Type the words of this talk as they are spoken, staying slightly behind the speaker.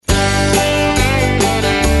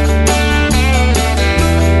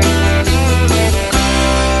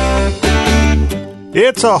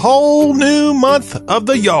It's a whole new month of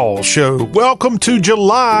the Y'all Show. Welcome to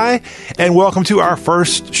July, and welcome to our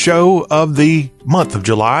first show of the month of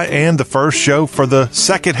July and the first show for the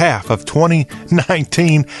second half of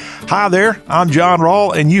 2019. Hi there, I'm John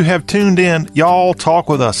Rawl, and you have tuned in Y'all Talk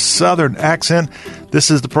with a Southern accent. This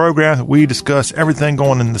is the program that we discuss everything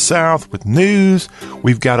going in the South with news.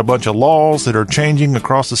 We've got a bunch of laws that are changing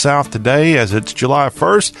across the South today as it's July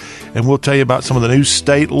 1st, and we'll tell you about some of the new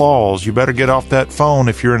state laws. You better get off that phone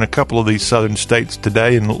if you're in a couple of these southern states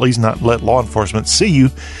today, and at least not let law enforcement see you.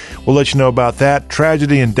 We'll let you know about that.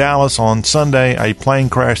 Tragedy in Dallas on Sunday. A plane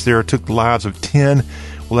crash there took the lives of 10.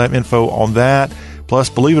 We'll have info on that. Plus,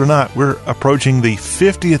 believe it or not, we're approaching the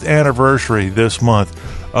 50th anniversary this month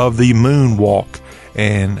of the Moonwalk.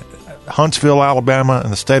 And Huntsville, Alabama,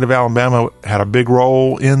 and the state of Alabama had a big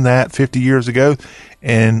role in that 50 years ago.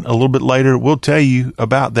 And a little bit later, we'll tell you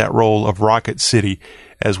about that role of Rocket City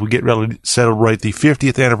as we get ready to celebrate the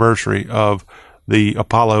 50th anniversary of the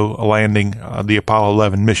Apollo landing, the Apollo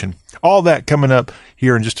 11 mission. All that coming up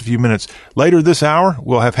here in just a few minutes. Later this hour,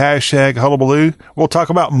 we'll have hashtag Hullabaloo. We'll talk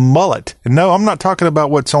about mullet. And no, I'm not talking about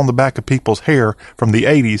what's on the back of people's hair from the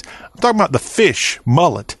 80s. I'm talking about the fish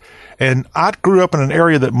mullet. And I grew up in an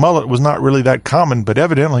area that mullet was not really that common, but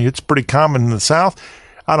evidently it's pretty common in the South.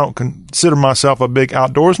 I don't consider myself a big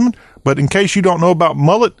outdoorsman, but in case you don't know about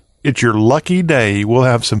mullet, it's your lucky day. We'll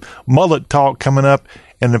have some mullet talk coming up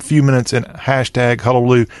in a few minutes in hashtag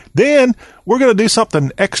Hullabaloo. Then we're going to do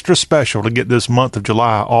something extra special to get this month of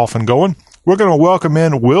July off and going. We're going to welcome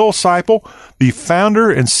in Will Seipel, the founder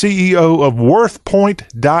and CEO of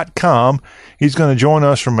WorthPoint.com. He's going to join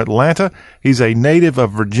us from Atlanta. He's a native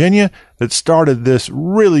of Virginia that started this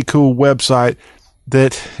really cool website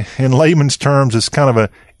that, in layman's terms, is kind of an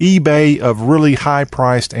eBay of really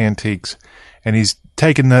high-priced antiques. And he's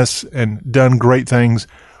taken this and done great things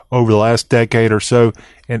over the last decade or so.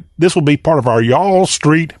 And this will be part of our Y'all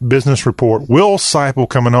Street Business Report. Will Seipel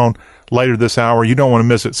coming on later this hour. You don't want to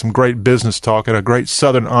miss it. Some great business talk and a great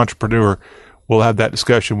Southern entrepreneur. We'll have that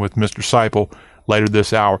discussion with Mr. Seipel later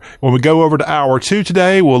this hour. When we go over to hour 2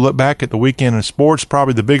 today, we'll look back at the weekend in sports.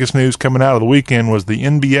 Probably the biggest news coming out of the weekend was the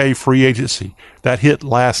NBA free agency. That hit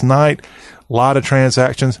last night. A lot of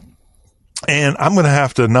transactions. And I'm going to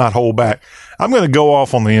have to not hold back. I'm going to go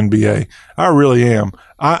off on the NBA. I really am.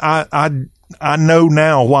 I know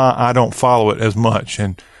now why I don't follow it as much.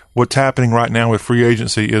 And what's happening right now with free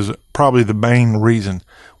agency is probably the main reason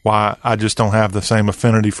why I just don't have the same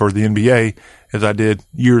affinity for the NBA as I did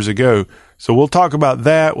years ago. So we'll talk about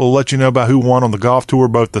that. We'll let you know about who won on the golf tour,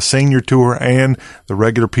 both the senior tour and the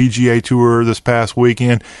regular PGA tour this past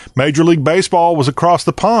weekend. Major League Baseball was across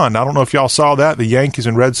the pond. I don't know if y'all saw that. The Yankees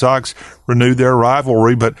and Red Sox renewed their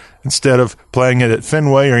rivalry, but instead of playing it at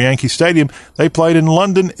Fenway or Yankee Stadium, they played in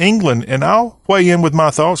London, England. And I'll weigh in with my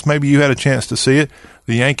thoughts. Maybe you had a chance to see it.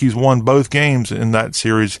 The Yankees won both games in that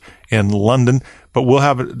series in London. But we'll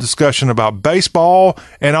have a discussion about baseball,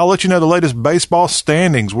 and I'll let you know the latest baseball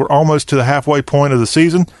standings. We're almost to the halfway point of the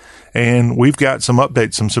season, and we've got some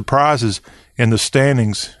updates, some surprises in the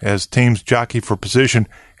standings as teams jockey for position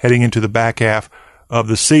heading into the back half of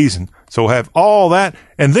the season. So we'll have all that.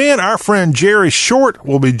 And then our friend Jerry Short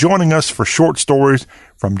will be joining us for short stories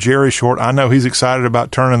from Jerry Short. I know he's excited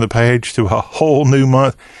about turning the page to a whole new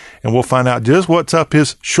month. And we'll find out just what's up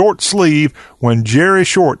his short sleeve when Jerry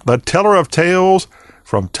Short, the teller of tales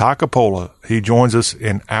from Takapola, he joins us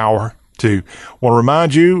in hour 2. I want to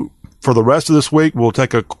remind you, for the rest of this week, we'll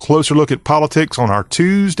take a closer look at politics on our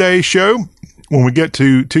Tuesday show. When we get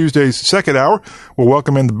to Tuesday's second hour, we'll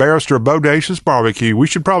welcome in the barrister of Bodacious Barbecue. We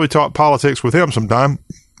should probably talk politics with him sometime.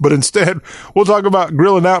 But instead, we'll talk about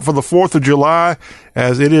grilling out for the 4th of July,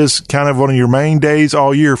 as it is kind of one of your main days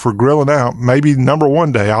all year for grilling out. Maybe number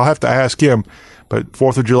one day. I'll have to ask him. But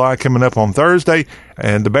 4th of July coming up on Thursday,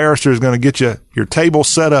 and the barrister is going to get you your table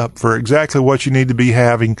set up for exactly what you need to be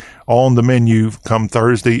having on the menu come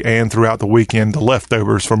Thursday and throughout the weekend, the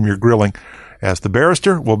leftovers from your grilling. As the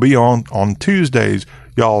barrister will be on Tuesdays,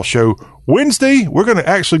 y'all show. Wednesday, we're going to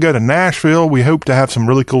actually go to Nashville. We hope to have some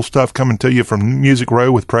really cool stuff coming to you from Music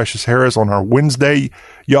Row with Precious Harris on our Wednesday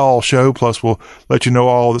y'all show. Plus, we'll let you know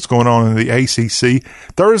all that's going on in the ACC.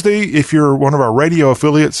 Thursday, if you're one of our radio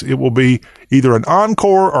affiliates, it will be either an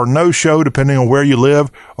encore or no show, depending on where you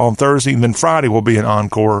live on Thursday. And then Friday will be an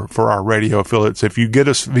encore for our radio affiliates. If you get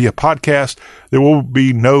us via podcast, there will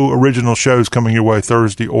be no original shows coming your way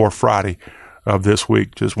Thursday or Friday of this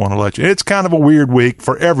week. Just want to let you, it's kind of a weird week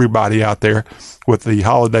for everybody out there with the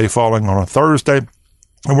holiday falling on a Thursday.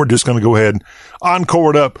 And we're just going to go ahead and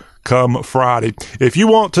encore it up come Friday. If you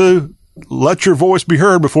want to let your voice be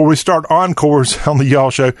heard before we start encores on the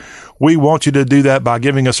Y'all Show, we want you to do that by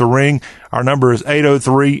giving us a ring. Our number is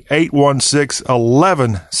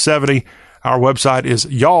 803-816-1170. Our website is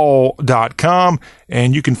y'all.com,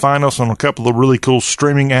 and you can find us on a couple of really cool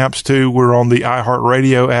streaming apps, too. We're on the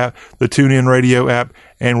iHeartRadio app, the TuneIn Radio app,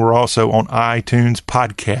 and we're also on iTunes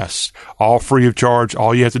Podcasts, all free of charge.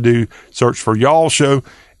 All you have to do, search for Y'all Show,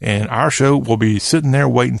 and our show will be sitting there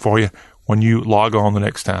waiting for you when you log on the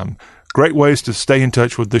next time. Great ways to stay in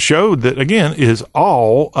touch with the show that, again, is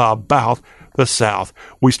all about the South.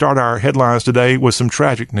 We start our headlines today with some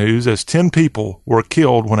tragic news as 10 people were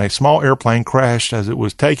killed when a small airplane crashed as it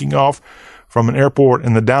was taking off from an airport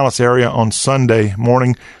in the Dallas area on Sunday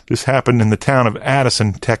morning. This happened in the town of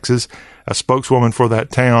Addison, Texas. A spokeswoman for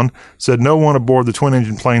that town said no one aboard the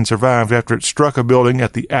twin-engine plane survived after it struck a building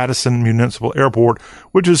at the Addison Municipal Airport,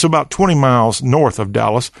 which is about 20 miles north of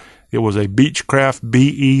Dallas. It was a Beechcraft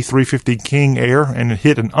BE-350 King Air, and it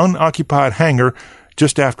hit an unoccupied hangar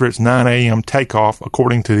just after its 9 a.m. takeoff,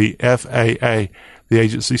 according to the FAA. The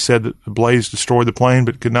agency said that the blaze destroyed the plane,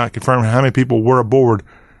 but could not confirm how many people were aboard,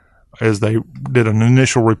 as they did an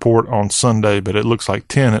initial report on Sunday. But it looks like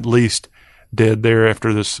 10 at least dead there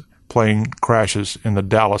after this plane crashes in the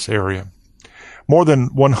Dallas area. More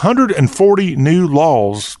than 140 new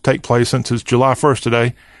laws take place since it's July 1st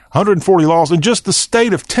today. 140 laws in just the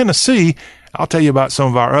state of Tennessee. I'll tell you about some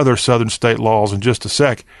of our other southern state laws in just a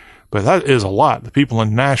sec. But that is a lot. The people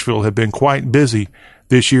in Nashville have been quite busy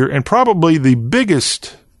this year, and probably the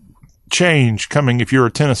biggest change coming if you're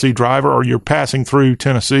a Tennessee driver or you're passing through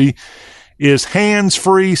Tennessee is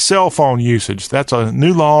hands-free cell phone usage. That's a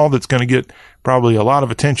new law that's going to get probably a lot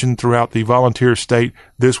of attention throughout the volunteer state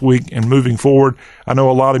this week and moving forward. I know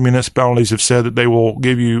a lot of municipalities have said that they will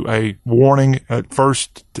give you a warning at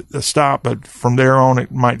first stop, but from there on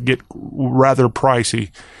it might get rather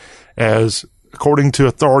pricey, as according to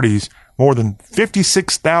authorities, more than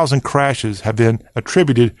 56,000 crashes have been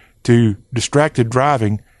attributed to distracted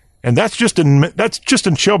driving, and that's just in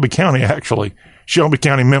Shelby County, actually. Shelby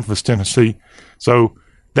County, Memphis, Tennessee. So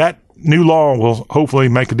that new law will hopefully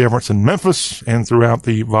make a difference in Memphis and throughout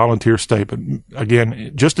the volunteer state. But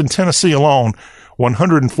again, just in Tennessee alone,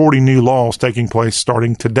 140 new laws taking place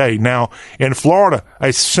starting today. Now, in Florida,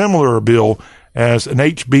 a similar bill as an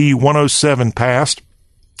HB 107 passed.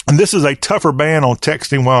 And this is a tougher ban on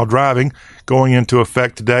texting while driving going into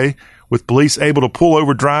effect today, with police able to pull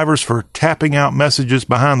over drivers for tapping out messages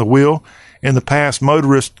behind the wheel. In the past,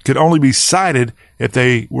 motorists could only be cited if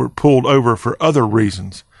they were pulled over for other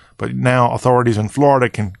reasons. But now authorities in Florida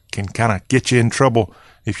can kind of get you in trouble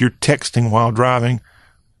if you're texting while driving.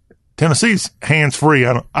 Tennessee's hands-free.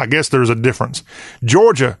 I guess there's a difference.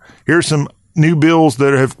 Georgia, here's some new bills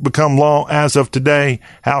that have become law as of today.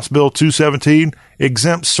 House Bill 217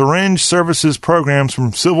 exempts syringe services programs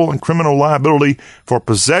from civil and criminal liability for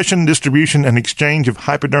possession, distribution, and exchange of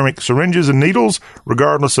hypodermic syringes and needles,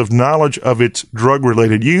 regardless of knowledge of its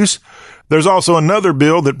drug-related use. There's also another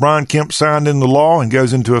bill that Brian Kemp signed into law and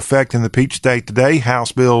goes into effect in the Peach State today,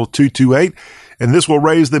 House Bill 228. And this will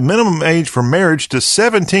raise the minimum age for marriage to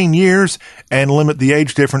 17 years and limit the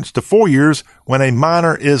age difference to 4 years when a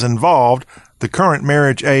minor is involved. The current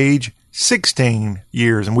marriage age, 16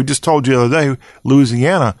 years. And we just told you the other day,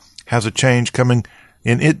 Louisiana has a change coming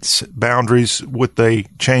in its boundaries with the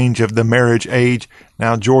change of the marriage age.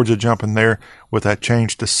 Now Georgia jumping there with that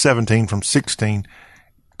change to 17 from 16,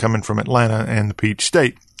 coming from Atlanta and the Peach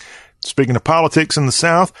State. Speaking of politics in the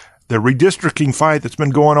South, the redistricting fight that's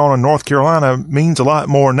been going on in North Carolina means a lot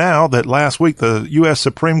more now that last week the U.S.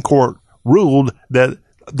 Supreme Court ruled that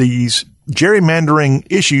these gerrymandering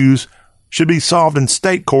issues should be solved in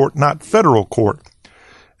state court, not federal court.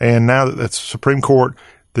 And now that that's Supreme Court,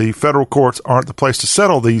 the federal courts aren't the place to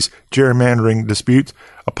settle these gerrymandering disputes.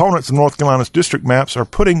 Opponents of North Carolina's district maps are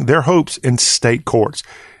putting their hopes in state courts.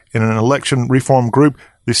 In an election reform group,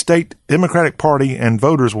 the state Democratic Party and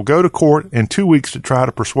voters will go to court in 2 weeks to try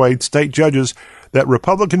to persuade state judges that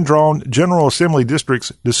Republican-drawn General Assembly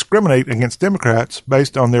districts discriminate against Democrats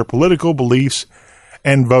based on their political beliefs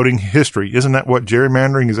and voting history. Isn't that what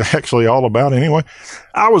gerrymandering is actually all about anyway?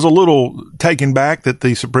 I was a little taken back that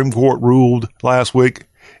the Supreme Court ruled last week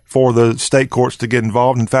for the state courts to get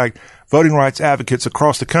involved. In fact, voting rights advocates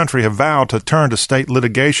across the country have vowed to turn to state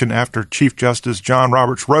litigation after Chief Justice John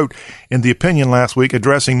Roberts wrote in the opinion last week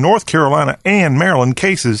addressing North Carolina and Maryland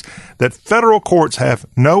cases that federal courts have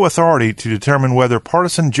no authority to determine whether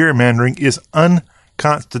partisan gerrymandering is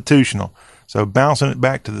unconstitutional. So bouncing it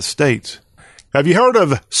back to the states. Have you heard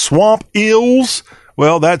of swamp eels?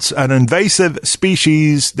 Well, that's an invasive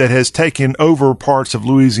species that has taken over parts of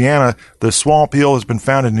Louisiana. The swamp eel has been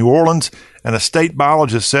found in New Orleans, and a state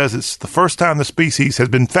biologist says it's the first time the species has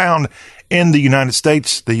been found in the United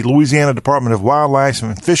States. The Louisiana Department of Wildlife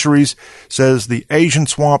and Fisheries says the Asian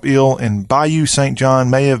swamp eel in Bayou St. John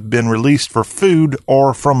may have been released for food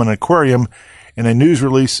or from an aquarium. In a news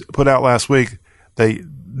release put out last week,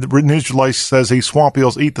 the news release says these swamp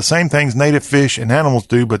eels eat the same things native fish and animals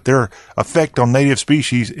do, but their effect on native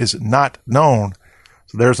species is not known.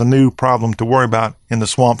 So there's a new problem to worry about in the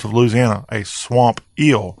swamps of Louisiana, a swamp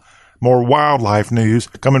eel. More wildlife news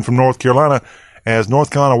coming from North Carolina, as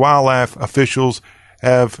North Carolina wildlife officials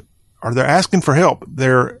they're asking for help.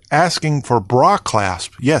 They're asking for bra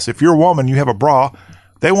clasp. Yes, if you're a woman, you have a bra.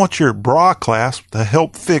 They want your bra clasp to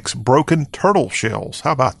help fix broken turtle shells.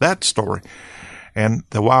 How about that story? And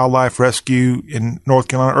the Wildlife Rescue in North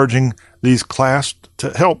Carolina urging these clasps to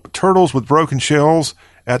help turtles with broken shells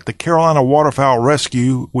at the Carolina Waterfowl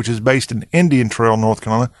Rescue, which is based in Indian Trail, North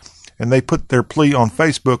Carolina. And they put their plea on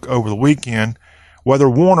Facebook over the weekend. Whether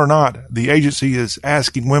worn or not, the agency is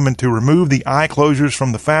asking women to remove the eye closures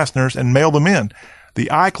from the fasteners and mail them in.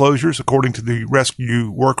 The eye closures, according to the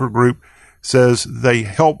rescue worker group, says they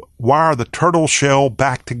help wire the turtle shell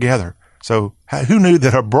back together. So who knew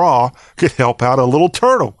that a bra could help out a little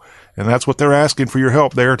turtle? And that's what they're asking for your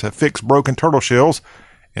help there, to fix broken turtle shells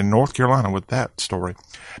in North Carolina with that story.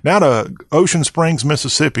 Now to Ocean Springs,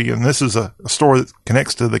 Mississippi, and this is a story that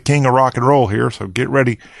connects to the king of rock and roll here, so get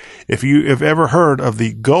ready. If you have ever heard of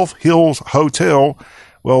the Gulf Hills Hotel,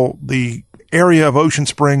 well, the area of Ocean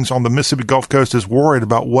Springs on the Mississippi Gulf Coast is worried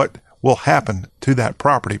about what will happen to that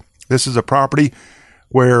property. This is a property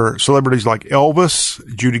where celebrities like Elvis,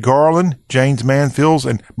 Judy Garland, James Mansfield,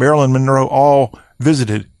 and Marilyn Monroe all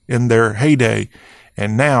visited in their heyday.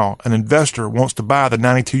 And now an investor wants to buy the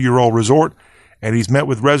 92-year-old resort, and he's met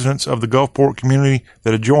with residents of the Gulfport community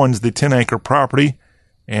that adjoins the 10-acre property,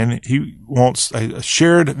 and he wants a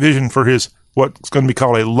shared vision for his what's going to be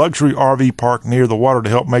called a luxury RV park near the water to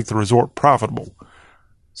help make the resort profitable.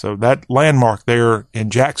 So that landmark there in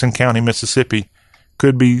Jackson County, Mississippi,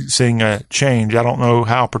 could be seeing a change. I don't know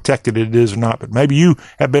how protected it is or not, but maybe you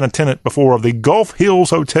have been a tenant before of the Gulf Hills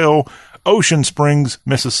Hotel, Ocean Springs,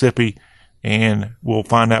 Mississippi, and we'll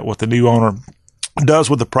find out what the new owner does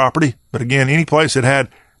with the property. But again, any place that had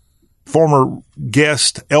former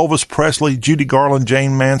guest Elvis Presley, Judy Garland,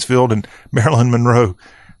 Jane Mansfield, and Marilyn Monroe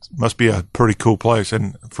must be a pretty cool place.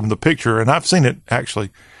 And from the picture, and I've seen it actually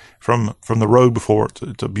from the road before,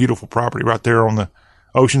 it's a beautiful property right there on the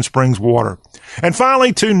Ocean Springs water. And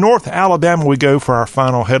finally, to North Alabama we go for our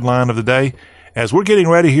final headline of the day, as we're getting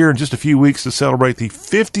ready here in just a few weeks to celebrate the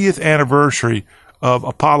 50th anniversary of the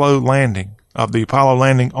Apollo landing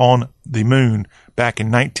on the moon back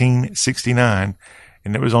in 1969.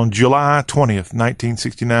 And it was on July 20th,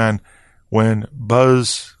 1969, when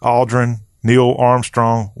Buzz Aldrin, Neil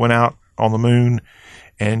Armstrong went out on the moon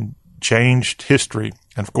and changed history.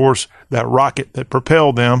 And of course, that rocket that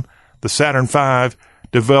propelled them, the Saturn V,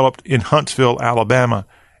 developed in Huntsville, Alabama.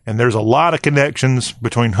 And there's a lot of connections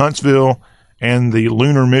between Huntsville and the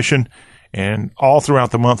lunar mission. And all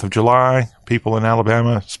throughout the month of July, people in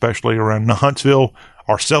Alabama, especially around Huntsville,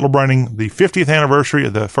 are celebrating the 50th anniversary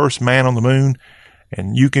of the first man on the moon.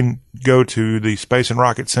 And you can go to the Space and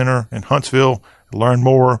Rocket Center in Huntsville and learn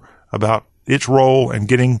more about its role in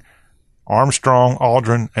getting Armstrong,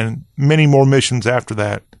 Aldrin, and many more missions after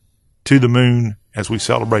that to the moon as we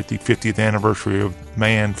celebrate the 50th anniversary of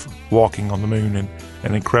man walking on the moon, and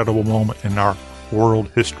an incredible moment in our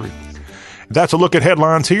world history. That's a look at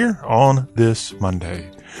headlines here on this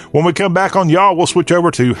Monday. When we come back on Y'all, we'll switch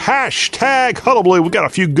over to hashtag Hullabaloo. We've got a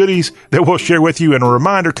few goodies that we'll share with you. And a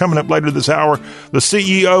reminder coming up later this hour, the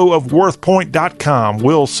CEO of WorthPoint.com,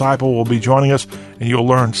 Will Seipel, will be joining us. And you'll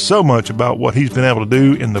learn so much about what he's been able to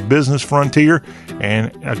do in the business frontier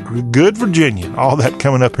and a good Virginia. All that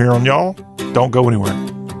coming up here on Y'all. Don't go anywhere.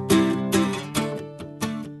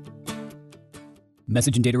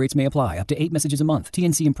 Message and data rates may apply. Up to 8 messages a month.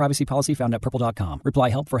 TNC and privacy policy found at purple.com. Reply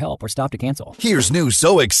help for help or stop to cancel. Here's news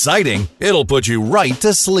so exciting, it'll put you right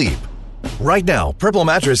to sleep. Right now, Purple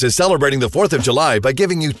Mattress is celebrating the 4th of July by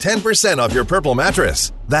giving you 10% off your Purple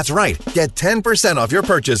mattress. That's right. Get 10% off your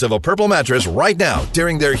purchase of a Purple mattress right now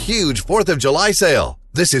during their huge 4th of July sale.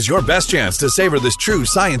 This is your best chance to savor this true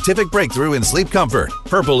scientific breakthrough in sleep comfort.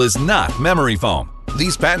 Purple is not memory foam.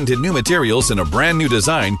 These patented new materials in a brand new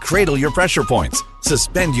design cradle your pressure points,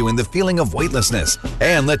 suspend you in the feeling of weightlessness,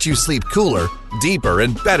 and let you sleep cooler, deeper,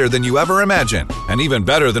 and better than you ever imagined. And even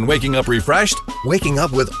better than waking up refreshed, waking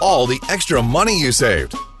up with all the extra money you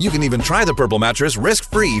saved. You can even try the Purple mattress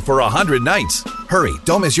risk-free for 100 nights. Hurry,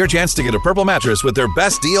 don't miss your chance to get a Purple mattress with their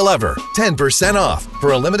best deal ever. 10% off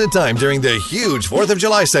for a limited time during the huge 4th of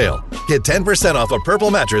July sale. Get 10% off a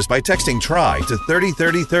Purple mattress by texting TRY to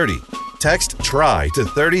 303030. Text TRY to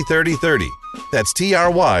 303030. That's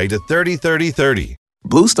TRY to 303030.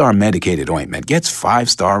 Blue Star Medicated Ointment gets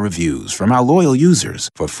 5-star reviews from our loyal users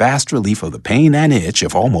for fast relief of the pain and itch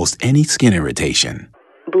of almost any skin irritation.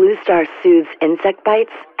 Blue Star soothes insect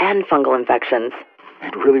bites and fungal infections.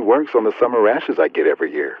 It really works on the summer rashes I get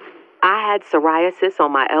every year. I had psoriasis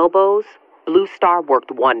on my elbows. Blue Star worked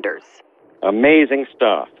wonders. Amazing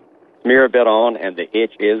stuff. Smear a bit on and the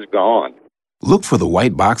itch is gone. Look for the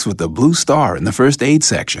white box with the Blue Star in the first aid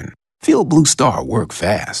section. Feel Blue Star work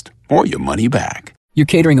fast, or your money back. You're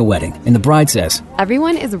catering a wedding, and the bride says,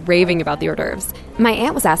 "Everyone is raving about the hors d'oeuvres. My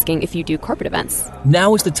aunt was asking if you do corporate events."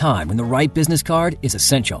 Now is the time when the right business card is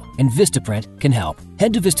essential, and Vistaprint can help.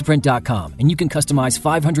 Head to Vistaprint.com, and you can customize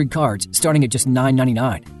 500 cards starting at just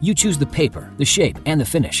 $9.99. You choose the paper, the shape, and the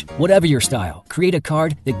finish. Whatever your style, create a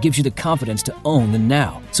card that gives you the confidence to own the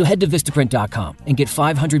now. So head to Vistaprint.com and get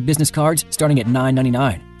 500 business cards starting at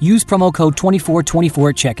 $9.99. Use promo code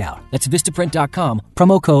 2424 at checkout. That's Vistaprint.com,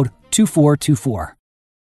 promo code 2424.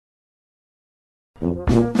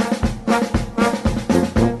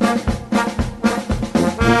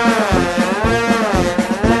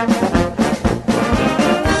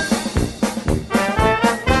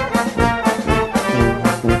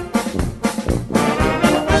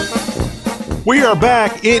 We are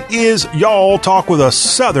back. It is Y'all Talk with a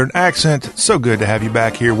Southern accent. So good to have you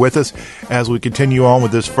back here with us as we continue on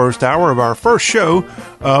with this first hour of our first show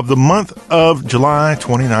of the month of July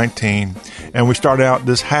 2019. And we start out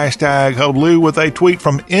this hashtag hullabaloo with a tweet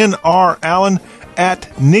from N.R. Allen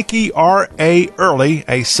at Nikki R.A. Early,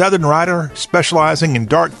 a Southern writer specializing in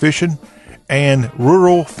dark fiction and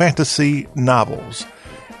rural fantasy novels.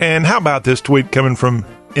 And how about this tweet coming from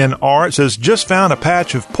NR? It says, just found a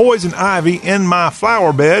patch of poison ivy in my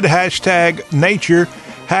flower bed, hashtag nature,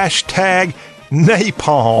 hashtag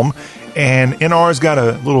napalm. And NR's got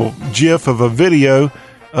a little gif of a video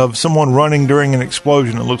of someone running during an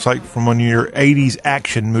explosion. It looks like from one of your 80s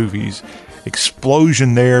action movies.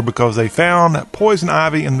 Explosion there because they found poison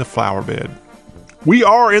ivy in the flower bed. We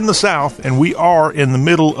are in the South, and we are in the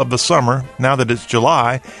middle of the summer now that it's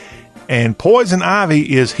July. And poison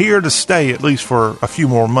ivy is here to stay, at least for a few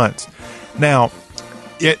more months. Now,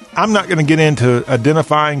 I'm not going to get into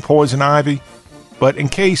identifying poison ivy, but in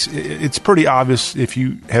case, it's pretty obvious if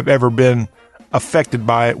you have ever been affected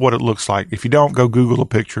by it, what it looks like. If you don't, go Google a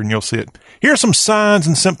picture and you'll see it. Here are some signs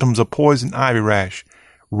and symptoms of poison ivy rash.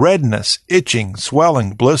 Redness, itching,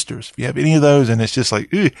 swelling, blisters. If you have any of those and it's just like,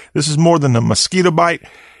 this is more than a mosquito bite,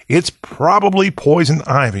 it's probably poison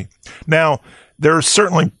ivy. Now, there are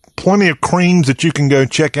certainly plenty of creams that you can go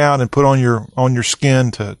check out and put on your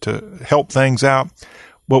skin to help things out.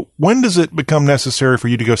 But when does it become necessary for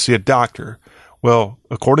you to go see a doctor? Well,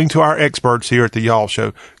 according to our experts here at the Y'all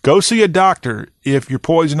Show, go see a doctor if your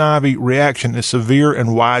poison ivy reaction is severe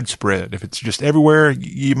and widespread. If it's just everywhere,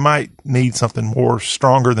 you might need something more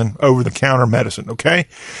stronger than over-the-counter medicine, okay?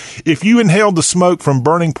 If you inhaled the smoke from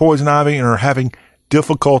burning poison ivy and are having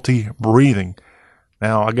difficulty breathing,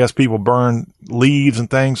 now, I guess people burn leaves and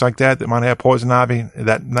things like that might have poison ivy.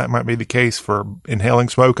 That might be the case for inhaling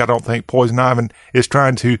smoke. I don't think poison ivy is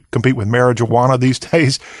trying to compete with marijuana these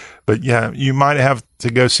days. But yeah, you might have to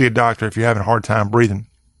go see a doctor if you're having a hard time breathing.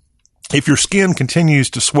 If your skin continues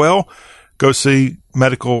to swell, go see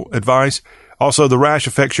medical advice. Also, the rash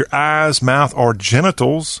affects your eyes, mouth, or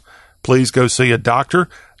genitals. Please go see a doctor.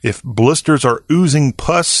 If blisters are oozing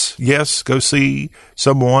pus, yes, go see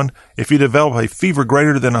someone. If you develop a fever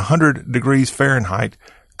greater than 100 degrees Fahrenheit,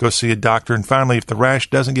 go see a doctor. And finally, if the rash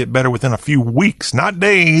doesn't get better within a few weeks, not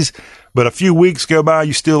days, but a few weeks go by,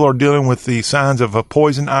 you still are dealing with the signs of a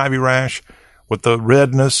poison ivy rash with the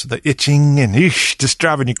redness, the itching, and just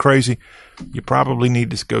driving you crazy, you probably need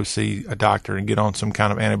to go see a doctor and get on some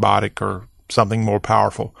kind of antibiotic or something more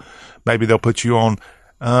powerful. Maybe they'll put you on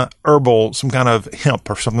herbal, some kind of hemp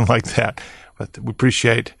or something like that. But we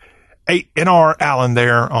appreciate NR Allen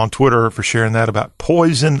there on Twitter for sharing that about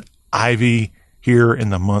poison ivy here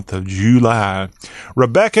in the month of July.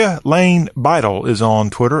 Rebecca Lane Beidel is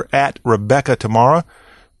on Twitter at Rebecca Tamara.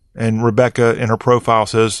 And Rebecca in her profile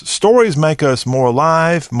says, stories make us more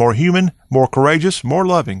alive, more human, more courageous, more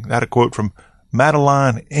loving. That a quote from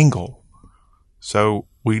Madeline Engel. So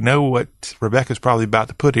we know what Rebecca's probably about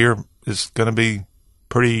to put here is going to be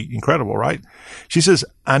pretty incredible, right? She says,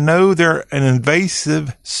 I know they're an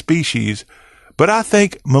invasive species, but I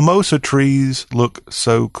think mimosa trees look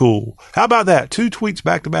so cool. How about that? 2 tweets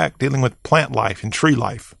back to back dealing with plant life and tree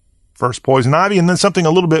life. First poison ivy, and then something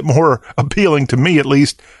a little bit more appealing to me, at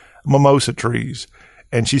least, mimosa trees.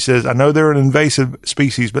 And she says, I know they're an invasive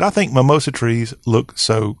species, but I think mimosa trees look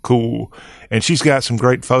so cool. And she's got some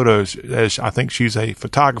great photos, as I think she's a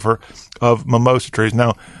photographer of mimosa trees.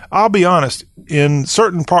 Now, I'll be honest, in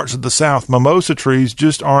certain parts of the South, mimosa trees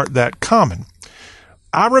just aren't that common.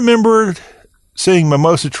 I remember seeing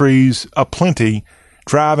mimosa trees aplenty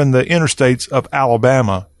driving the interstates of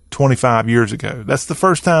Alabama 25 years ago. That's the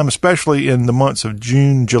first time, especially in the months of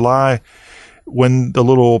June, July, when the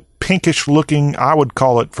little pinkish looking, I would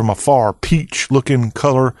call it from afar, peach looking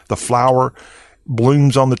color, the flower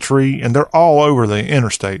blooms on the tree, and they're all over the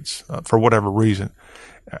interstates for whatever reason.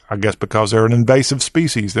 I guess because they're an invasive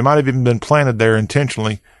species. They might have even been planted there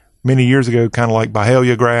intentionally many years ago, kind of like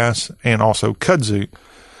Baialia grass and also kudzu.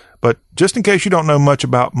 But just in case you don't know much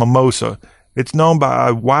about mimosa, it's known by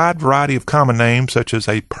a wide variety of common names, such as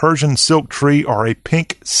a Persian silk tree or a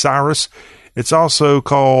pink cyrus. It's also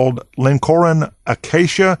called Lincoln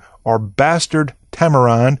acacia or bastard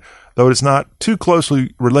tamarind, though it's not too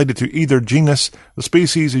closely related to either genus. The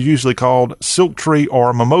species is usually called silk tree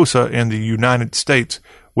or mimosa in the United States,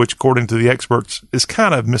 which, according to the experts, is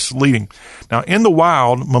kind of misleading. Now, in the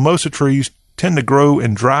wild, mimosa trees tend to grow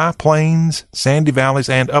in dry plains, sandy valleys,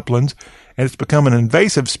 and uplands, and it's become an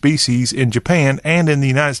invasive species in Japan and in the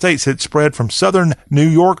United States. It spread from southern New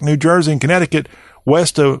York, New Jersey, and Connecticut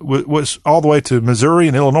west was all the way to Missouri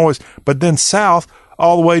and Illinois, but then south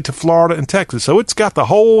all the way to Florida and Texas. So it's got the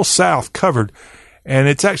whole South covered, and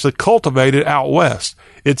it's actually cultivated out west.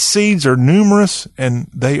 Its seeds are numerous, and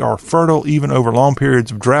they are fertile even over long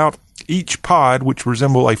periods of drought. Each pod, which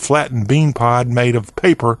resemble a flattened bean pod made of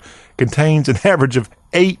paper, contains an average of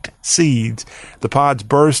 8 seeds. The pods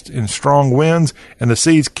burst in strong winds, and the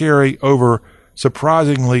seeds carry over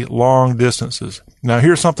surprisingly long distances. Now,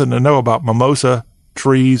 here's something to know about mimosa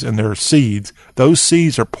trees and their seeds. Those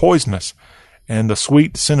seeds are poisonous, and the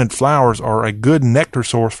sweet scented flowers are a good nectar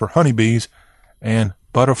source for honeybees and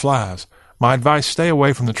butterflies. My advice, stay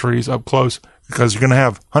away from the trees up close, because you're going to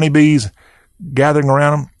have honeybees gathering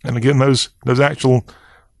around them, and again, those actual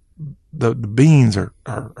the beans are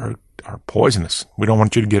poisonous. We don't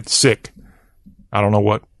want you to get sick. I don't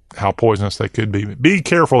know how poisonous they could be. Be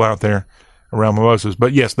careful out there around mimosas.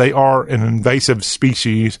 But yes, they are an invasive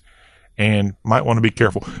species and might want to be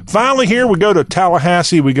careful. Finally, here we go to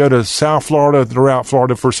Tallahassee. We go to South Florida, throughout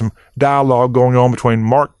Florida, for some dialogue going on between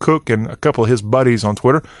Mark Cook and a couple of his buddies on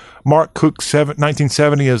Twitter. Mark Cook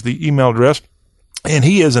 1970 is the email address, and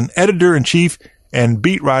he is an editor-in-chief and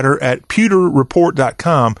beat writer at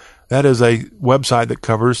pewterreport.com. That is a website that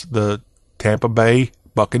covers the Tampa Bay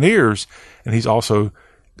Buccaneers, and he's also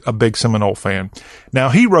a big Seminole fan. Now,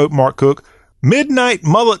 he wrote, Mark Cook, midnight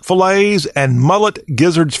mullet fillets and mullet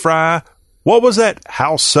gizzards fry. What was that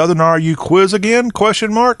 "How Southern Are You" quiz again? ?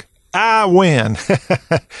 I win.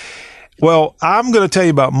 Well, I'm going to tell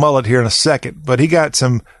you about mullet here in a second, but he got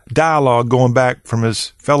some dialogue going back from his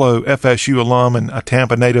fellow FSU alum and a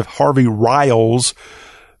Tampa native, Harvey Riles,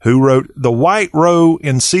 who wrote, the white roe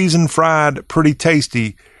in seasoned fried, pretty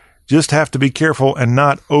tasty. Just have to be careful and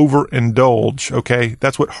not overindulge. Okay,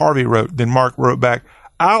 that's what Harvey wrote. Then Mark wrote back,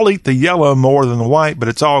 I'll eat the yellow more than the white, but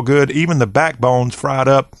it's all good. Even the backbone's fried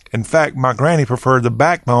up. In fact, my granny preferred the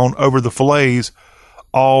backbone over the fillets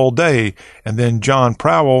all day. And then John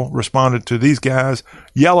Prowell responded to these guys,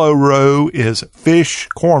 yellow roe is fish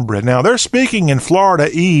cornbread. Now, they're speaking in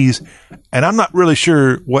Florida-ese, and I'm not really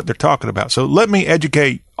sure what they're talking about. So let me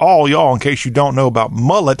educate all y'all in case you don't know about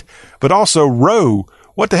mullet, but also roe.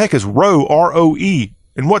 What the heck is roe, R-O-E?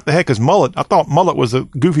 And what the heck is mullet? I thought mullet was the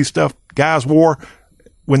goofy stuff guys wore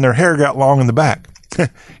when their hair got long in the back.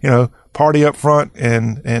 Party up front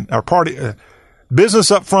or party,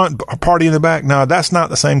 business up front, party in the back. No, that's not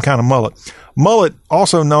the same kind of mullet. Mullet,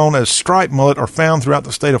 also known as striped mullet, are found throughout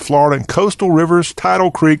the state of Florida in coastal rivers,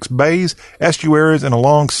 tidal creeks, bays, estuaries, and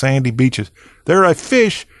along sandy beaches. They're a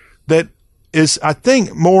fish that is, I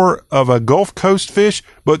think, more of a Gulf Coast fish,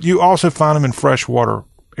 but you also find them in freshwater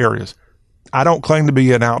areas. I don't claim to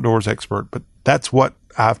be an outdoors expert, but that's what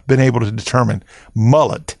I've been able to determine.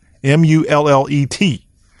 Mullet, M-U-L-L-E-T.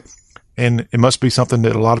 And it must be something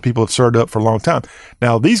that a lot of people have served up for a long time.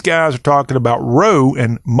 Now, these guys are talking about roe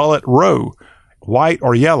and mullet roe, white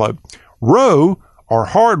or yellow. Roe, or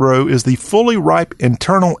hard roe, is the fully ripe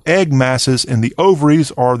internal egg masses in the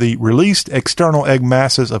ovaries or the released external egg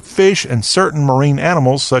masses of fish and certain marine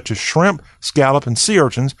animals such as shrimp, scallop, and sea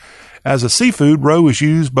urchins. As a seafood, roe is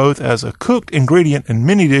used both as a cooked ingredient in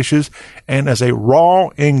many dishes and as a raw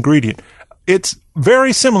ingredient. It's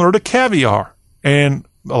very similar to caviar, and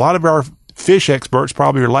a lot of our fish experts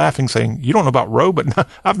probably are laughing, saying, you don't know about roe, but no,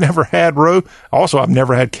 I've never had roe. Also, I've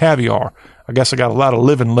never had caviar. I guess I got a lot of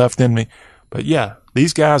living left in me. But yeah,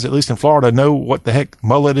 these guys, at least in Florida, know what the heck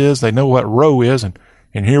mullet is. They know what roe is. And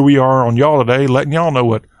here we are on y'all today, letting y'all know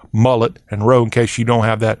what mullet and roe, in case you don't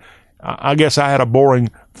have that. I guess I had a boring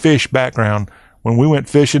fish background. When we went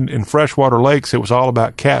fishing in freshwater lakes, it was all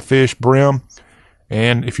about catfish, brim.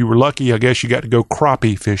 And if you were lucky, I guess you got to go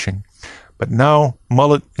crappie fishing. But no,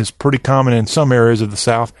 mullet is pretty common in some areas of the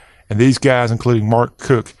South. And these guys, including Mark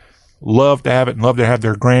Cook, love to have it and love to have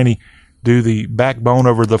their granny do the backbone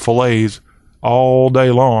over the fillets all day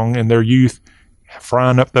long in their youth,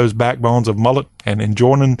 frying up those backbones of mullet and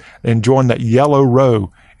enjoying that yellow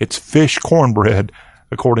roe. It's fish cornbread,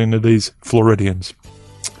 according to these Floridians.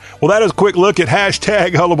 Well, that is a quick look at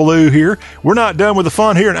hashtag Hullabaloo here. We're not done with the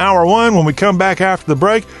fun here in hour one. When we come back after the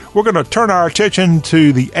break, we're going to turn our attention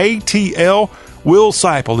to the ATL. Will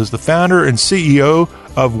Seipel is the founder and CEO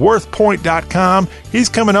of WorthPoint.com. He's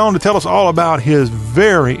coming on to tell us all about his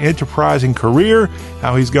very enterprising career,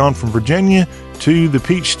 how he's gone from Virginia to the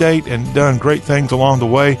Peach State and done great things along the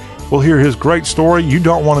way. We'll hear his great story. You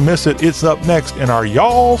don't want to miss it. It's up next in our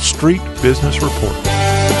Y'all Street Business Report.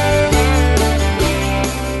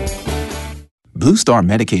 Blue Star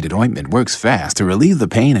Medicated Ointment works fast to relieve the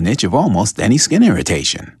pain and itch of almost any skin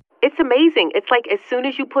irritation. It's amazing. It's like as soon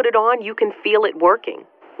as you put it on, you can feel it working.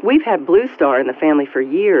 We've had Blue Star in the family for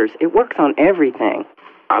years. It works on everything.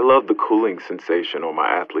 I love the cooling sensation on my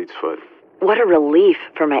athlete's foot. What a relief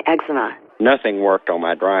for my eczema. Nothing worked on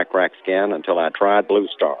my dry, cracked skin until I tried Blue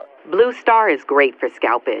Star. Blue Star is great for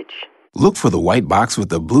scalp itch. Look for the white box with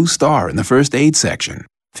the Blue Star in the first aid section.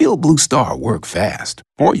 Feel Blue Star work fast,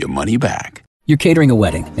 or your money back. You're catering a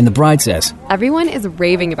wedding, and the bride says, Everyone is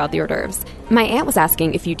raving about the hors d'oeuvres. My aunt was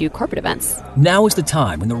asking if you do corporate events. now is the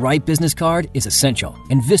time when the right business card is essential,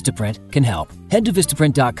 and Vistaprint can help. Head to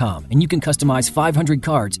Vistaprint.com, and you can customize 500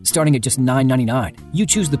 cards starting at just $9.99. You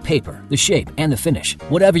choose the paper, the shape, and the finish.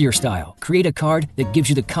 Whatever your style, create a card that gives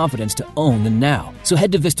you the confidence to own the now. So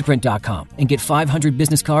head to Vistaprint.com and get 500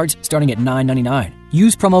 business cards starting at $9.99.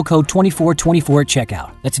 Use promo code 2424 at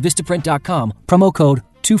checkout. That's Vistaprint.com, promo code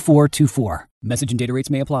 2424. Message and data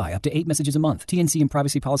rates may apply. Up to 8 messages a month. TNC and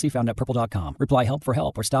privacy policy found at purple.com. Reply help for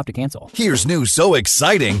help or stop to cancel. Here's news so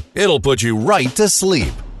exciting, it'll put you right to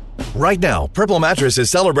sleep. Right now, Purple Mattress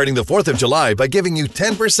is celebrating the 4th of July by giving you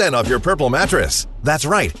 10% off your Purple mattress. That's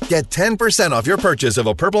right, get 10% off your purchase of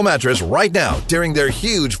a Purple mattress right now during their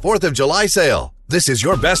huge 4th of July sale. This is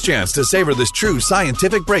your best chance to savor this true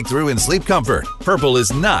scientific breakthrough in sleep comfort. Purple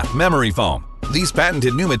is not memory foam. These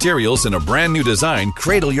patented new materials in a brand new design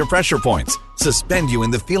cradle your pressure points, suspend you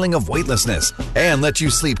in the feeling of weightlessness, and let you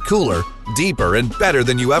sleep cooler, deeper, and better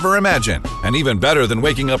than you ever imagined. And even better than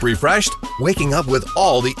waking up refreshed, waking up with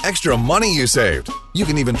all the extra money you saved. You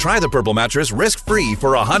can even try the Purple mattress risk-free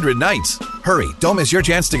for 100 nights. Hurry, don't miss your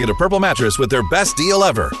chance to get a Purple mattress with their best deal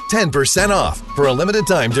ever. 10% off for a limited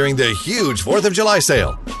time during the huge 4th of July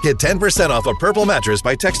sale. Get 10% off a Purple mattress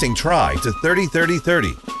by texting TRY to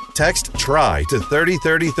 303030. Text TRY to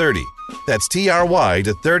 303030. That's TRY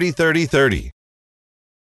to 303030.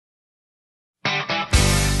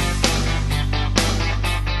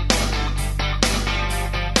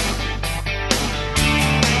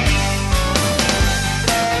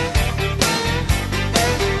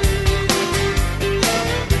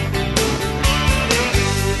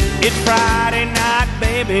 It's Friday night,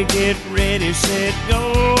 baby, get ready, set,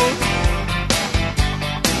 go.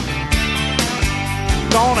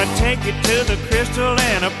 Gonna take you to the Crystal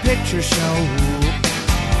and a picture show.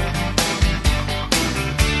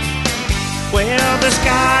 Well, the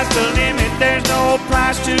sky's the limit, there's no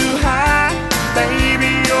price too high.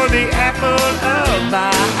 Baby, you're the apple of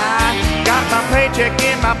my eye. Got my paycheck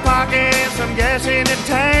in my pocket and some gas in the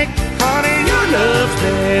tank. Honey, your love's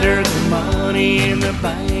better than money in the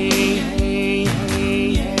bank.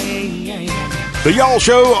 The Y'all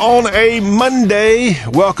Show on a Monday.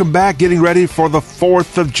 Welcome back, getting ready for the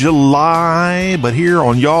 4th of July. But here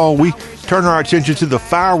on Y'all, we turn our attention to the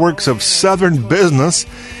fireworks of Southern business.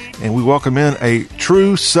 And we welcome in a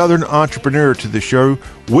true Southern entrepreneur to the show.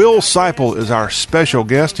 Will Seipel is our special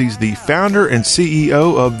guest. He's the founder and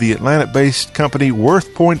CEO of the Atlanta-based company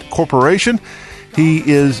WorthPoint Corporation. He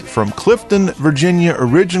is from Clifton, Virginia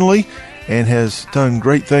originally, and has done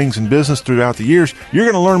great things in business throughout the years. You're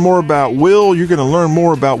going to learn more about Will. You're going to learn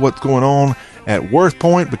more about what's going on at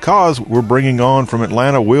WorthPoint because we're bringing on from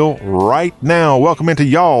Atlanta Will right now. Welcome into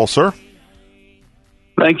Y'all, sir.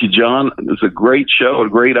 Thank you, John. It's a great show, a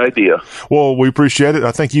great idea. Well, we appreciate it.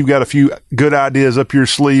 I think you've got a few good ideas up your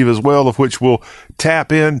sleeve as well, of which we'll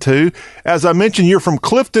tap into. As I mentioned, you're from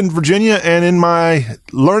Clifton, Virginia, and in my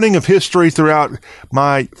learning of history throughout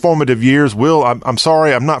my formative years, Will, I'm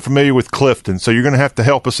sorry, I'm not familiar with Clifton, so you're going to have to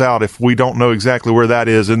help us out if we don't know exactly where that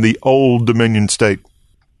is in the Old Dominion state.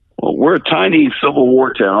 Well, we're a tiny Civil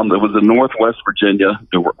War town that was in Northwest Virginia,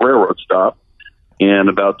 the railroad stop. And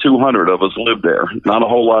about 200 of us lived there. Not a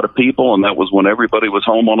whole lot of people, and that was when everybody was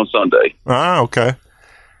home on a Sunday. Ah, okay.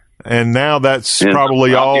 And now that's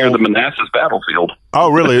probably all near the Manassas battlefield.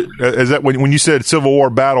 Oh, really? Is that when you said Civil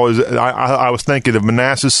War battle? I was thinking of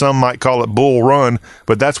Manassas. Some might call it Bull Run,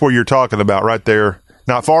 but that's where you're talking about, right there,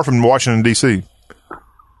 not far from Washington D.C.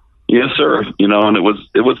 Yes, sir. And it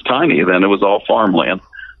was tiny then. It was all farmland.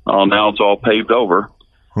 Now it's all paved over.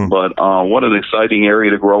 But what an exciting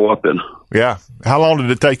area to grow up in. Yeah. How long did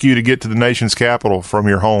it take you to get to the nation's capital from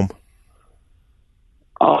your home?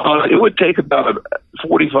 It would take about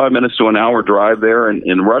 45 minutes to an hour drive there. And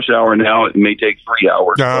in rush hour now, it may take 3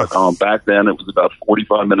 hours. But back then, it was about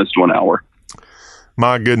 45 minutes to an hour.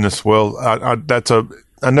 My goodness. Well, I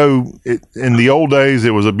know in the old days,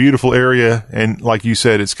 it was a beautiful area. And like you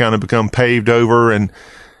said, it's kind of become paved over, and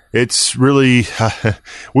it's really,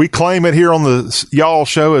 we claim it here on the Y'all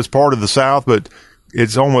Show as part of the South, but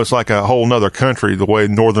it's almost like a whole nother country, the way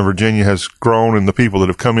Northern Virginia has grown and the people that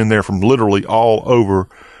have come in there from literally all over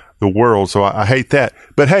the world. So I hate that.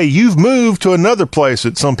 But hey, you've moved to another place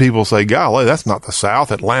that some people say, golly, that's not the South,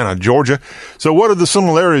 Atlanta, Georgia. So what are the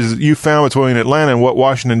similarities that you found between Atlanta and what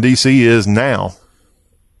Washington, D.C. is now?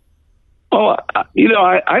 Oh,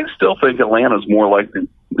 I still think Atlanta's more like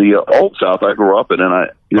the old South I grew up in, and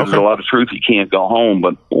there's a lot of truth. You can't go home,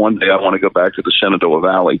 but one day I want to go back to the Shenandoah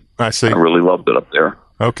Valley. I see. I really loved it up there.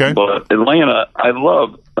 Okay. But Atlanta,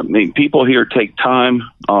 people here take time.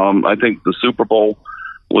 I think the Super Bowl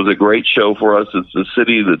was a great show for us. It's a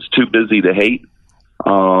city that's too busy to hate.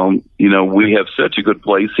 We have such a good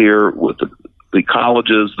place here with the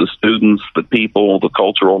colleges, the students, the people, the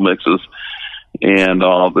cultural mixes. And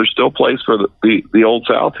there's still a place for the Old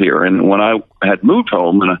South here. And when I had moved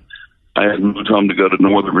home, and I had moved home to go to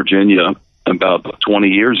Northern Virginia about 20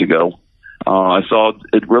 years ago, I saw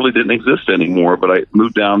it really didn't exist anymore. But I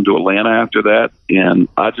moved down to Atlanta after that, and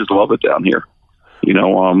I just love it down here.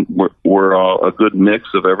 We're a good mix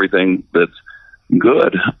of everything that's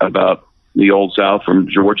good about the Old South, from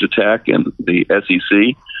Georgia Tech and the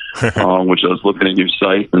SEC, which I was looking at your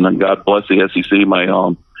site, and then God bless the SEC. My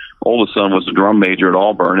oldest son was a drum major at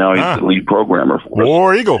Auburn. Now he's the lead programmer for us.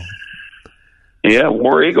 War Eagle. Yeah,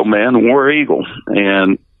 War Eagle, man, War Eagle.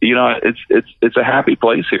 And it's a happy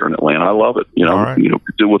place here in Atlanta. I love it.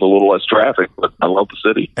 Could do with a little less traffic, but I love the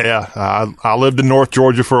city. Yeah, I lived in North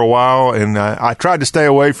Georgia for a while, and I tried to stay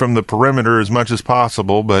away from the perimeter as much as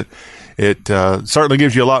possible, but it certainly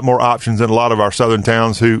gives you a lot more options than a lot of our southern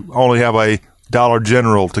towns who only have a Dollar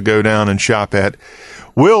General to go down and shop at.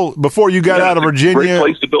 Will, before you got out of Virginia, great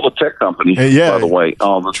place to build a tech company. By the way,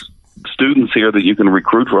 the students here that you can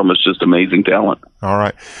recruit from is just amazing talent. All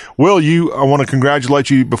right, Will, I want to congratulate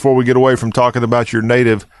you before we get away from talking about your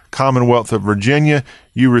native Commonwealth of Virginia.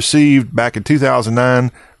 You received back in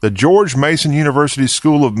 2009 the George Mason University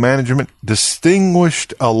School of Management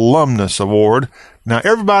Distinguished Alumnus Award. Now,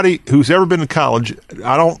 everybody who's ever been to college,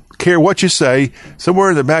 I don't care what you say,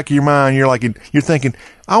 somewhere in the back of your mind, you're thinking,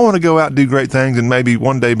 I want to go out and do great things and maybe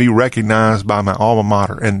one day be recognized by my alma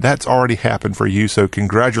mater. And that's already happened for you. So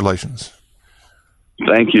congratulations.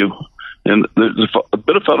 Thank you. And there's a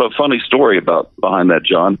bit of a funny story behind that,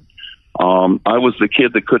 John. I was the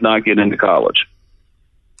kid that could not get into college.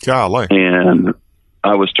 Golly. And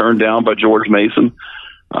I was turned down by George Mason.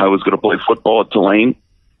 I was going to play football at Tulane,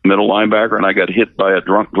 middle linebacker, and I got hit by a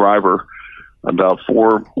drunk driver about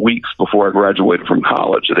 4 weeks before I graduated from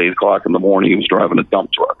college. At 8 o'clock in the morning, he was driving a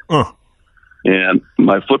dump truck. And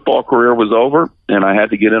my football career was over, and I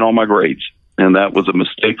had to get in on my grades. And that was a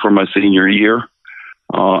mistake for my senior year.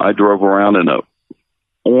 I drove around in a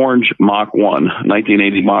orange Mach 1,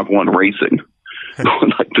 1980 Mach 1 racing,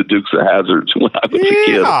 like the Dukes of Hazzards when I was a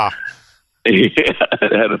kid.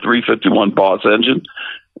 It had a 351 Boss engine,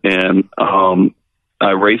 and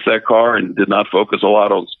I raced that car and did not focus a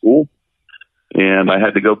lot on school. And I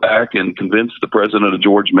had to go back and convince the president of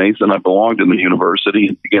George Mason I belonged in the university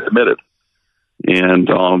and to get admitted. And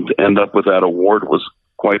to end up with that award was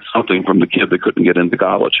quite something from the kid that couldn't get into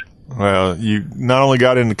college. Well, you not only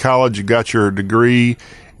got into college, you got your degree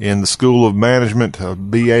in the School of Management, a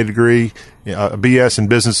BA degree, a BS in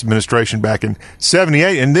Business Administration back in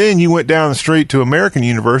 78. And then you went down the street to American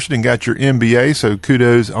University and got your MBA. So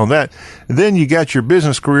kudos on that. And then you got your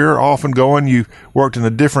business career off and going. You worked in a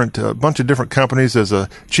bunch of different companies as a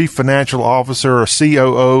chief financial officer, a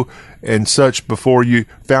COO and such before you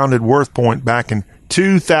founded WorthPoint back in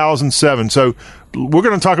 2007. So we're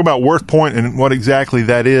going to talk about WorthPoint and what exactly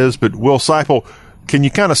that is. But Will Seipel, can you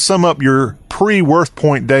kind of sum up your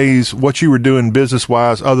pre-WorthPoint days, what you were doing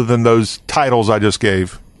business-wise, other than those titles I just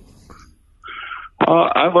gave?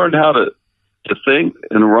 I learned how to think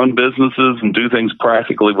and run businesses and do things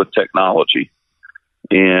practically with technology.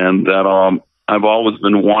 And that I've always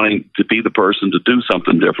been wanting to be the person to do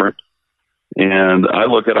something different. And I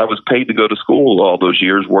was paid to go to school all those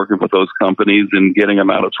years working with those companies and getting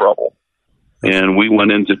them out of trouble. And we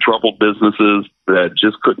went into troubled businesses that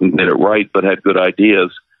just couldn't get it right, but had good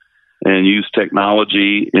ideas, and used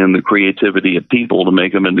technology and the creativity of people to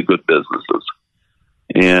make them into good businesses.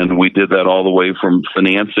 And we did that all the way from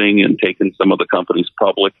financing and taking some of the companies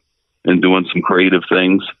public and doing some creative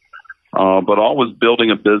things, but always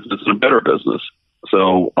building a business and a better business.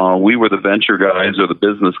 So we were the venture guys or the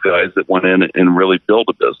business guys that went in and really built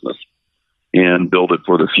a business and build it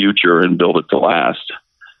for the future and build it to last.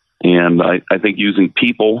 And I think using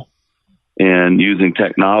people and using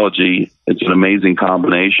technology, it's an amazing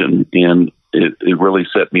combination, and it really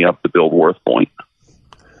set me up to build WorthPoint.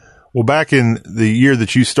 Well, back in the year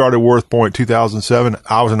that you started WorthPoint, 2007,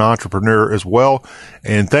 I was an entrepreneur as well,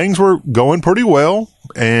 and things were going pretty well,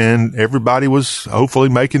 and everybody was hopefully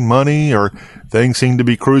making money, or things seemed to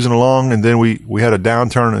be cruising along. And then we had a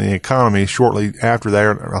downturn in the economy shortly after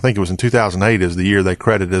that. I think it was in 2008 is the year they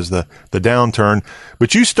credit as the downturn.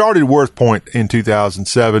 But you started WorthPoint in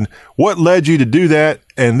 2007. What led you to do that?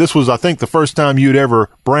 And this was, I think, the first time you'd ever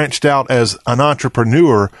branched out as an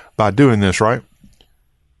entrepreneur by doing this, right?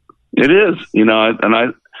 It is, and I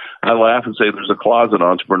laugh and say there's a closet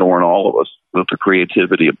entrepreneur in all of us with the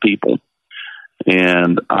creativity of people.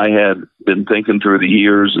 And I had been thinking through the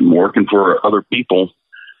years and working for other people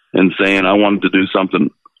and saying I wanted to do something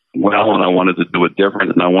well, and I wanted to do it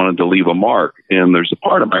different, and I wanted to leave a mark. And there's a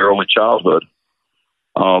part of my early childhood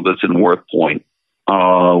that's in WorthPoint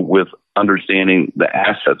with understanding the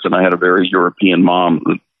assets. And I had a very European mom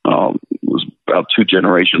that was about 2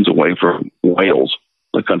 generations away from Wales,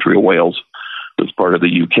 the country of Wales. That's part of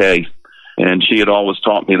the UK. And she had always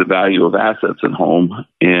taught me the value of assets at home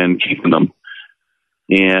and keeping them.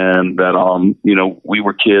 And that, we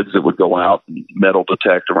were kids that would go out and metal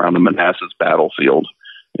detect around the Manassas battlefield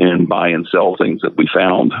and buy and sell things that we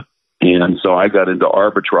found. And so I got into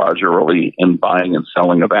arbitrage early and buying and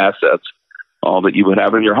selling of assets, all that you would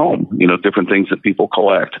have in your home, different things that people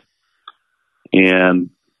collect. And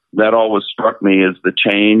that always struck me as the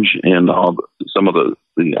change in some of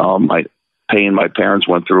my pain my parents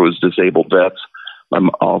went through as disabled vets. My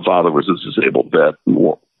father was a disabled vet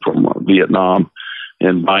from Vietnam,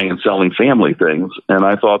 and buying and selling family things. And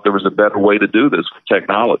I thought there was a better way to do this with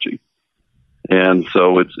technology. And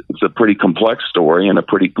so it's a pretty complex story and a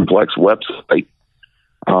pretty complex website.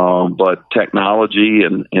 But technology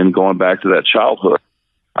and going back to that childhood,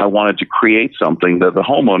 I wanted to create something that the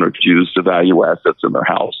homeowner could use to value assets in their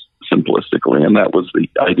house simplistically. And that was the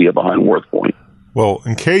idea behind WorthPoint. Well,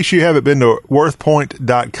 in case you haven't been to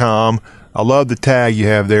worthpoint.com, I love the tag you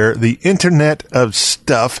have there, the Internet of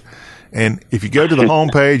Stuff. And if you go to the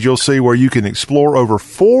homepage, you'll see where you can explore over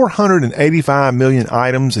 485 million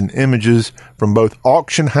items and images from both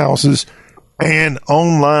auction houses and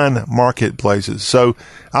online marketplaces. So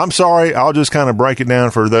I'm sorry, I'll just kind of break it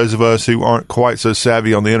down for those of us who aren't quite so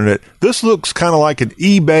savvy on the internet. This looks kind of like an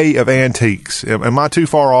eBay of antiques. Am I too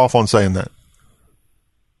far off on saying that?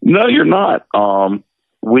 No, you're not.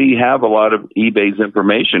 We have a lot of eBay's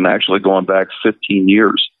information actually going back 15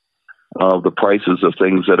 years. Of the prices of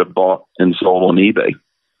things that have bought and sold on eBay.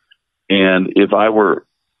 And if I were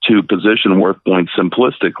to position WorthPoint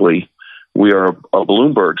simplistically, we are a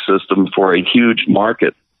Bloomberg system for a huge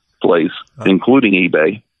marketplace, including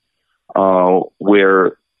eBay,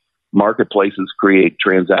 where marketplaces create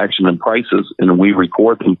transaction and prices, and we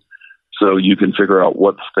record them so you can figure out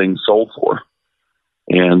what things sold for.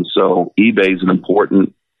 And so eBay is an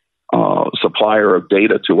important supplier of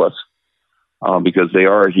data to us. Because they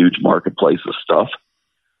are a huge marketplace of stuff.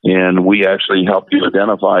 And we actually help you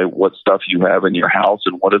identify what stuff you have in your house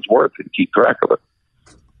and what it's worth and keep track of it.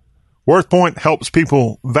 WorthPoint helps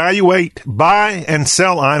people evaluate, buy, and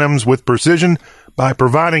sell items with precision by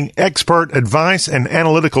providing expert advice and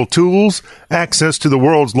analytical tools, access to the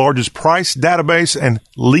world's largest price database and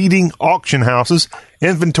leading auction houses,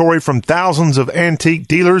 inventory from thousands of antique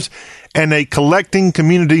dealers, and a collecting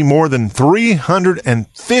community more than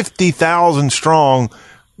 350,000 strong.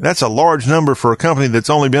 That's a large number for a company that's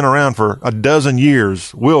only been around for a dozen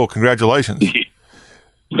years. Will, congratulations.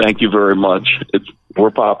 Thank you very much.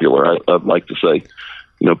 We're popular, I'd like to say.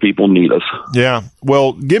 People need us. Yeah.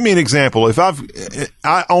 Well, give me an example. If I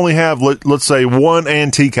only have, let's say, one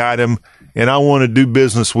antique item and I want to do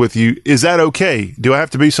business with you, is that okay? Do I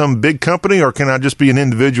have to be some big company, or can I just be an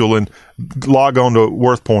individual and log on to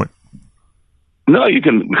WorthPoint? No, you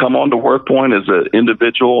can come on to WorthPoint as an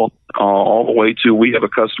individual all the way to, we have a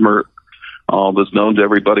customer that's known to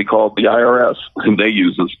everybody called the IRS, who they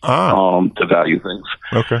use us to value things.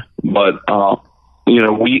 Okay. But,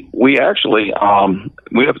 we actually,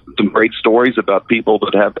 we have some great stories about people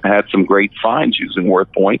that have had some great finds using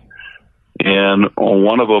WorthPoint. And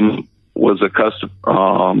one of them was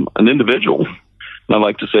an individual. I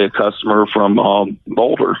like to say a customer from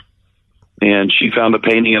Boulder. And she found a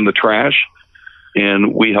painting in the trash,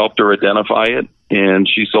 and we helped her identify it, and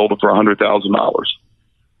she sold it for $100,000.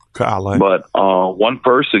 Golly. But one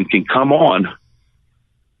person can come on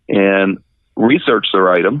and research their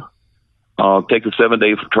item, take a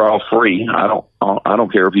 7-day trial free. I don't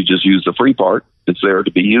care if you just use the free part; it's there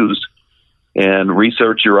to be used. And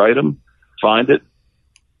research your item, find it,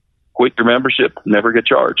 quit your membership, never get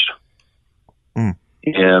charged.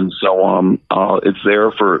 And so it's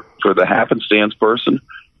there for the happenstance person,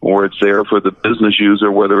 or it's there for the business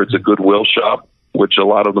user, whether it's a Goodwill shop, which a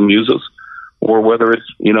lot of them use us, or whether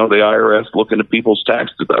it's, the IRS looking at people's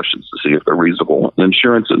tax deductions to see if they're reasonable. The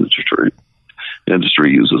insurance industry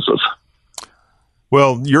uses us.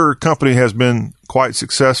 Well, your company has been quite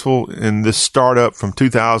successful in this startup from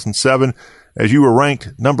 2007, as you were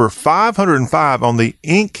ranked number 505 on the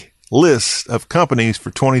Inc. list of companies for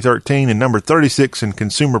 2013 and number 36 in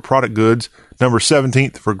consumer product goods, number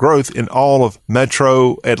 17th for growth in all of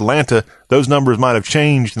Metro Atlanta. Those numbers might have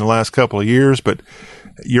changed in the last couple of years, but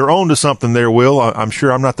you're on to something there, Will. I'm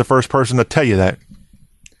sure I'm not the first person to tell you that.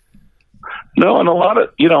 No, and a lot of,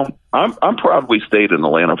 I'm proud we stayed in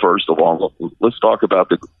Atlanta, first of all. Let's talk about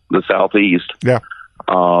the Southeast. Yeah.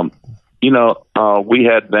 We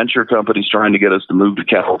had venture companies trying to get us to move to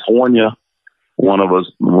California. One of them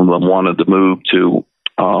wanted to move to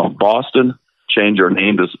Boston, change our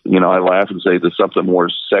name to, I laugh and say there's something more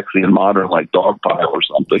sexy and modern like Dogpile or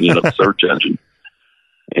something, search engine.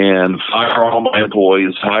 And fire all my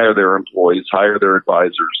employees, hire their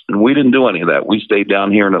advisors. And we didn't do any of that. We stayed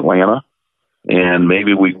down here in Atlanta, and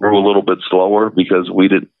maybe we grew a little bit slower because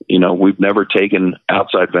we've never taken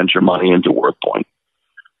outside venture money into WorthPoint.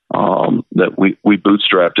 That we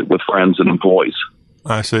bootstrapped it with friends and employees.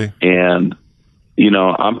 I see. And,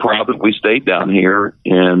 I'm proud that we stayed down here,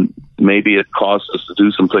 and maybe it cost us to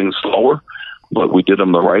do some things slower, but we did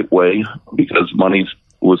them the right way because money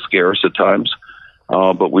was scarce at times.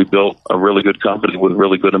 But we built a really good company with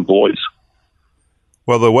really good employees.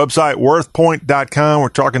 Well, the website, worthpoint.com, we're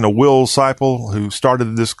talking to Will Seipel, who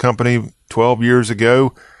started this company 12 years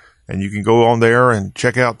ago. And you can go on there and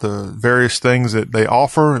check out the various things that they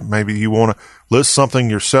offer. Maybe you want to list something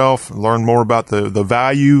yourself, learn more about the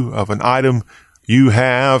value of an item you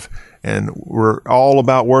have. And we're all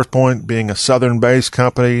about WorthPoint being a Southern-based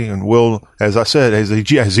company. And Will, as I said, as he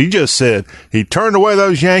just said, he turned away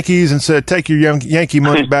those Yankees and said, take your Yankee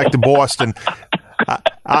money back to Boston.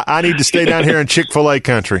 I need to stay down here in Chick-fil-A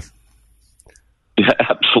country. Yeah,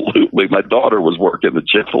 absolutely. My daughter was working at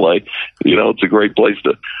Chick-fil-A. It's a great place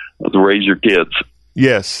to raise your kids.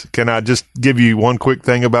 Yes. Can I just give you one quick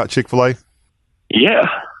thing about Chick-fil-A? Yeah.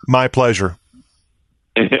 My pleasure.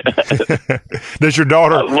 Does your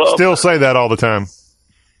daughter still say that all the time?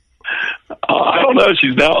 I don't know.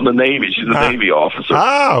 She's now in the Navy. She's a Navy officer.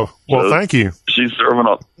 Oh, well, thank you. She's serving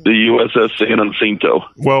on the USS San Jacinto.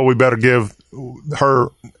 Well, we better give her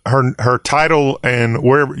title and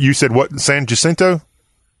where you said what, San Jacinto?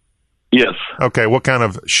 Yes. Okay. What kind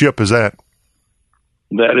of ship is that?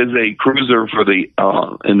 That is a cruiser for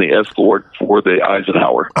in the escort for the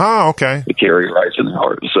Eisenhower. Oh, okay. The carrier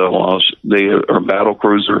Eisenhower. So they are a battle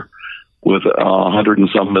cruiser with 100 and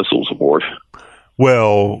some missiles aboard.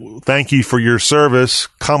 Well, thank you for your service,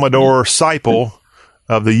 Commodore Seipel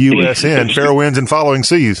of the USN, Fair Winds and Following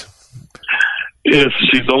Seas. Yes,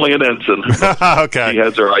 she's only an ensign. Okay. She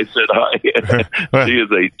has her eyes set high. She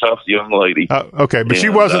is a tough young lady. Okay, but she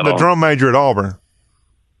wasn't the drum major at Auburn.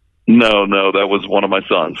 No, that was one of my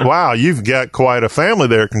sons. Wow, you've got quite a family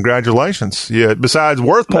there. Congratulations. Yeah. Besides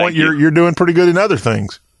WorthPoint, you're doing pretty good in other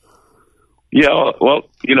things. Yeah. Well,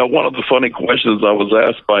 one of the funny questions I was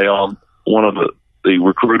asked by one of the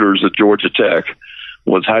recruiters at Georgia Tech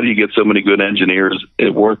was, how do you get so many good engineers at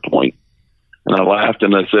WorthPoint? And I laughed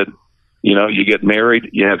and I said, you get married,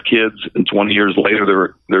 you have kids, and 20 years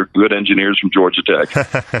later, they're good engineers from Georgia Tech.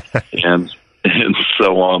 and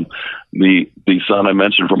so the son I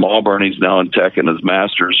mentioned from Auburn, he's now in tech and his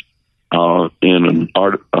master's in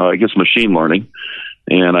machine learning.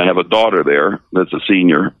 And I have a daughter there that's a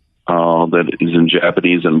senior that is in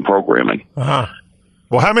Japanese and programming. Uh-huh.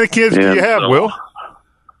 Well, how many kids do you have, Will?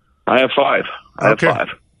 I have 5. I have 5.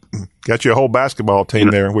 Got you a whole basketball team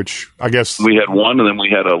there, which I guess... We had 1, and then we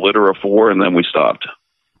had a litter of 4, and then we stopped.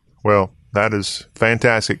 Well, that is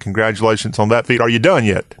fantastic. Congratulations on that feat. Are you done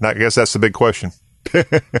yet? I guess that's the big question.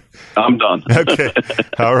 I'm done. Okay.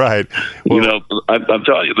 All right. Well, I'm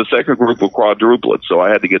telling you, the second group were quadruplets, so I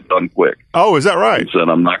had to get done quick. Oh, is that right? I said,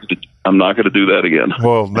 I'm not going to do that again.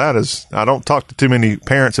 Well, I don't talk to too many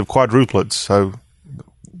parents of quadruplets, so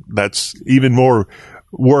that's even more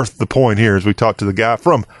worth the point here as we talk to the guy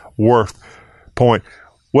from WorthPoint.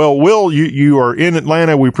 Well, Will, you are in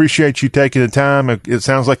Atlanta. We appreciate you taking the time. It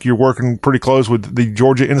sounds like you're working pretty close with the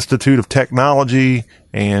Georgia Institute of Technology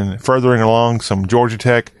and furthering along some Georgia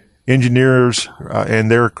Tech engineers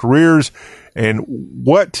and their careers. And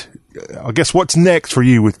what's next for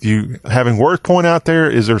you with you having WorthPoint out there?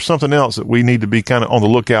 Is there something else that we need to be kind of on the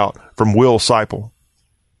lookout from Will Seipel?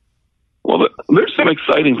 Well, there's some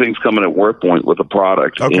exciting things coming at WorthPoint with the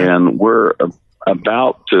product, and we're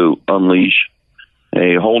about to unleash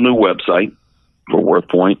a whole new website for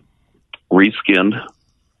WorthPoint, reskinned,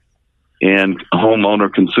 and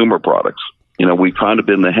homeowner consumer products. We've kind of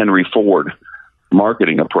been the Henry Ford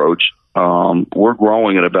marketing approach. We're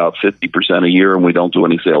growing at about 50% a year, and we don't do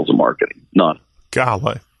any sales and marketing. None.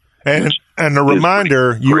 Golly. And a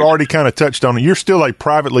reminder, you already kind of touched on it. You're still a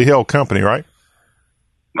privately held company, right?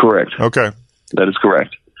 Correct. Okay. That is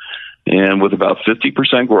correct. And with about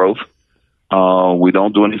 50% growth, we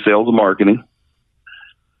don't do any sales and marketing.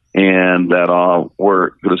 And that we're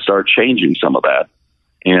going to start changing some of that.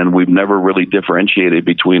 And we've never really differentiated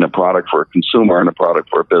between a product for a consumer and a product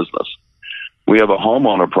for a business. We have a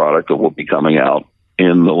homeowner product that will be coming out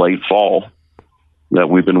in the late fall that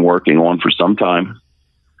we've been working on for some time,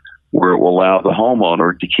 where it will allow the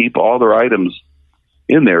homeowner to keep all their items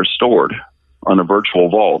in there stored on a virtual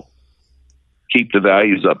vault, keep the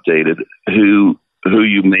values updated, who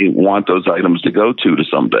you may want those items to go to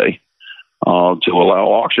someday, to allow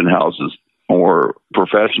auction houses or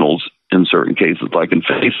professionals in certain cases, like in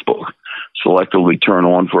Facebook, selectively turn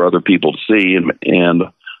on for other people to see and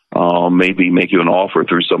maybe make you an offer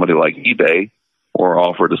through somebody like eBay or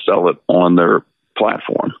offer to sell it on their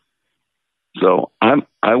platform. So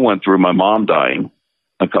I went through my mom dying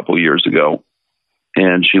a couple of years ago,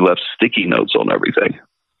 and she left sticky notes on everything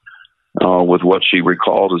with what she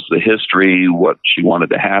recalled as the history, what she wanted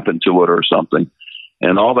to happen to it or something.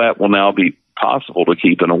 And all that will now be possible to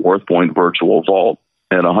keep in a WorthPoint virtual vault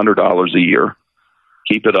at $100 a year.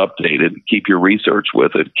 Keep it updated, keep your research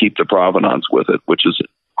with it, keep the provenance with it, which is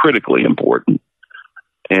critically important.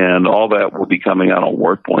 And all that will be coming out on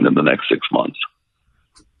WorthPoint in the next 6 months.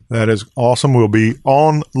 That is awesome. We'll be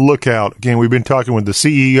on lookout. Again, we've been talking with the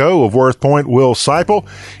CEO of WorthPoint, Will Seipel,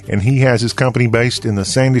 and he has his company based in the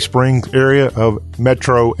Sandy Springs area of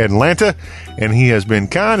Metro Atlanta. And he has been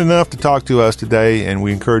kind enough to talk to us today, and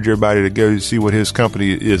we encourage everybody to go see what his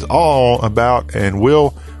company is all about. And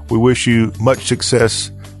Will, we wish you much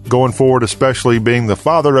success going forward, especially being the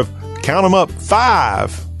father of, count them up,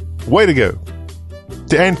 5. Way to go.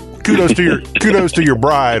 And kudos to your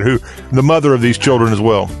bride, who the mother of these children as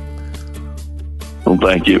well. Well,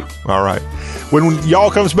 thank you. All right. When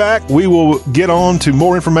y'all comes back, we will get on to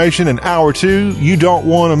more information in hour 2. You don't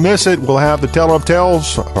want to miss it. We'll have the Teller of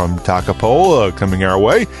Tales from Takapola coming our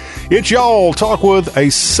way. It's Y'all Talk with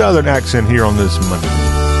a Southern accent here on this Monday.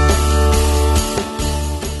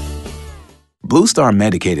 Blue Star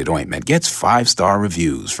Medicated Ointment gets 5-star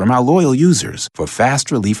reviews from our loyal users for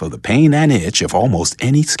fast relief of the pain and itch of almost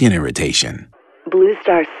any skin irritation. Blue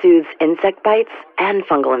Star soothes insect bites and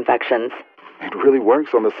fungal infections. It really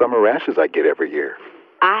works on the summer rashes I get every year.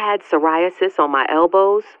 I had psoriasis on my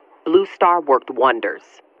elbows. Blue Star worked wonders.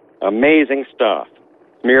 Amazing stuff.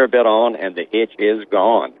 Smear a bit on and the itch is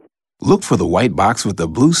gone. Look for the white box with the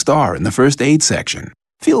blue star in the first aid section.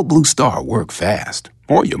 Feel Blue Star work fast,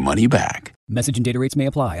 or your money back. Message and data rates may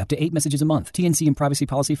apply. Up to 8 messages a month. TNC and privacy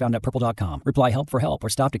policy found at purple.com. Reply help for help or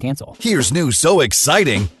stop to cancel. Here's news so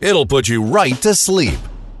exciting, it'll put you right to sleep.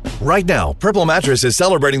 Right now, Purple Mattress is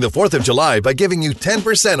celebrating the 4th of July by giving you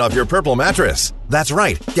 10% off your Purple mattress. That's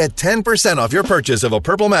right. Get 10% off your purchase of a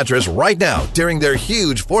Purple mattress right now during their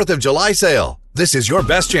huge 4th of July sale. This is your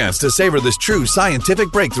best chance to savor this true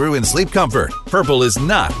scientific breakthrough in sleep comfort. Purple is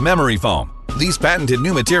not memory foam. These patented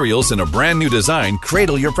new materials in a brand new design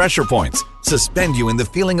cradle your pressure points, suspend you in the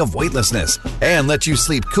feeling of weightlessness, and let you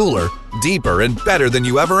sleep cooler, deeper, and better than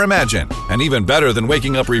you ever imagined. And even better than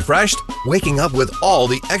waking up refreshed, waking up with all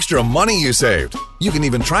the extra money you saved. You can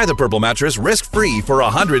even try the Purple mattress risk-free for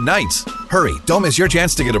 100 nights. Hurry, don't miss your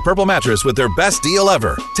chance to get a Purple mattress with their best deal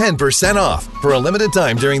ever. 10% off for a limited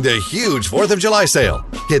time during the huge 4th of July sale.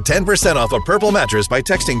 Get 10% off a Purple mattress by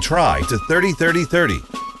texting TRY to 303030.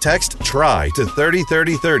 Text TRY to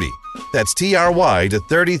 303030. That's TRY to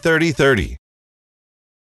 303030.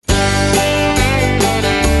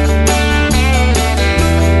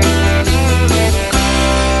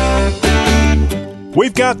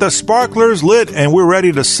 We've got the sparklers lit and we're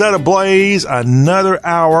ready to set ablaze another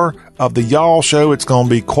hour of the Y'all Show. It's going to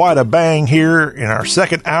be quite a bang here in our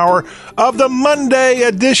second hour of the Monday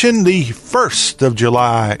edition, the 1st of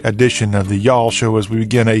July edition of the Y'all Show, as we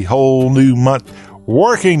begin a whole new month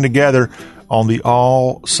working together on the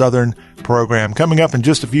All Southern program. Coming up in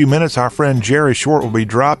just a few minutes, our friend Jerry Short will be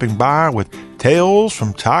dropping by with Tales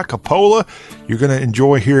from Takapola. You're going to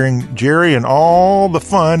enjoy hearing Jerry and all the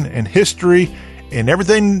fun and history and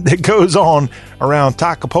everything that goes on around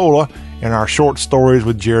Takapola in our short stories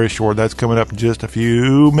with Jerry Short. That's coming up in just a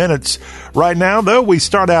few minutes. Right now, though, we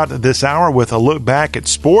start out this hour with a look back at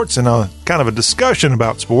sports and a kind of a discussion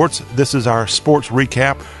about sports. This is our sports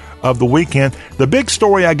recap of the weekend. The big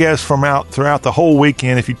story, I guess, from out throughout the whole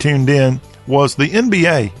weekend, if you tuned in, was the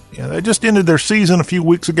NBA. They just ended their season a few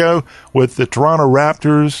weeks ago with the Toronto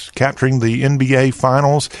Raptors capturing the NBA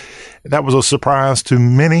Finals. That was a surprise to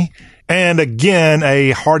many. And again,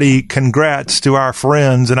 a hearty congrats to our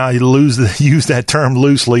friends, and I use that term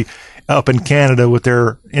loosely, up in Canada with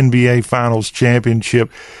their NBA Finals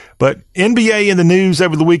championship. But NBA in the news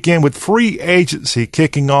over the weekend with free agency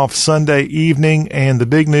kicking off Sunday evening, and the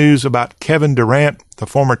big news about Kevin Durant, the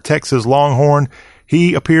former Texas Longhorn.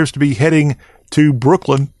 He appears to be heading to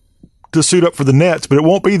Brooklyn to suit up for the Nets, but it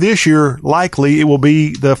won't be this year. Likely it will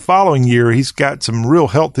be the following year. He's got some real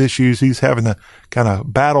health issues he's having to kind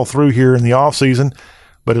of battle through here in the offseason,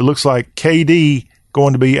 but it looks like KD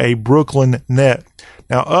going to be a Brooklyn Net.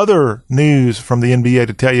 Now, other news from the NBA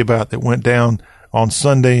to tell you about that went down on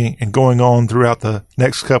Sunday and going on throughout the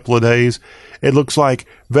next couple of days. It looks like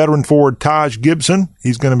veteran forward Taj Gibson,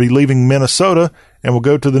 he's going to be leaving Minnesota and will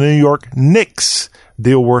go to the New York Knicks.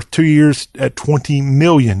 Deal worth 2 years at $20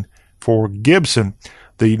 million for Gibson.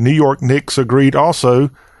 The New York Knicks agreed also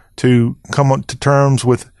to come to terms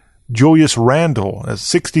with Julius Randle, a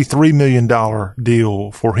 $63 million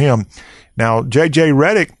deal for him. Now, J.J.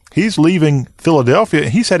 Redick, he's leaving Philadelphia.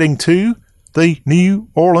 He's heading to the New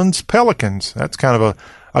Orleans Pelicans. That's kind of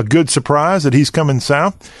a good surprise that he's coming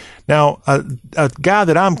south. Now, a guy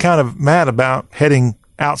that I'm kind of mad about heading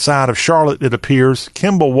outside of Charlotte, it appears,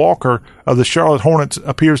 Kemba Walker of the Charlotte Hornets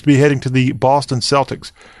appears to be heading to the Boston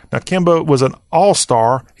Celtics. Now, Kemba was an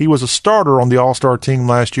all-star. He was a starter on the all-star team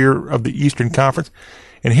last year of the Eastern Conference.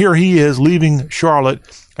 And here he is leaving Charlotte,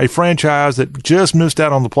 a franchise that just missed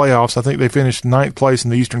out on the playoffs. I think they finished 9th place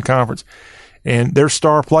in the Eastern Conference. And their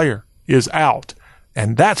star player is out.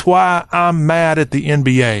 And that's why I'm mad at the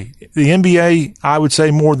NBA. The NBA, I would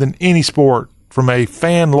say more than any sport, from a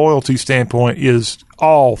fan loyalty standpoint, is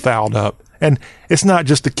all fouled up. And it's not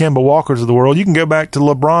just the Kemba Walkers of the world. You can go back to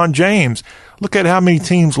LeBron James. Look at how many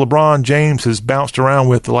teams LeBron James has bounced around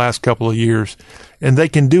with the last couple of years. And they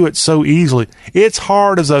can do it so easily. It's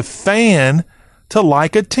hard as a fan to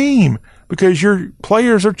like a team because your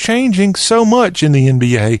players are changing so much in the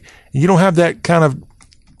NBA. You don't have that kind of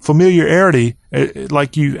familiarity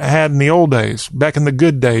like you had in the old days, back in the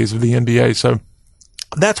good days of the NBA. So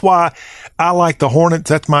that's why I like the Hornets.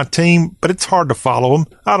 That's my team, but it's hard to follow them.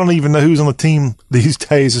 I don't even know who's on the team these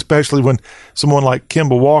days, especially when someone like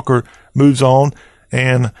Kemba Walker moves on.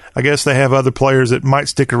 And I guess they have other players that might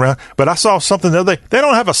stick around. But I saw something the other day. They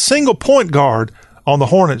don't have a single point guard on the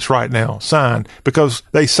Hornets right now signed because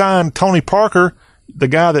they signed Tony Parker, the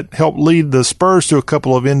guy that helped lead the Spurs to a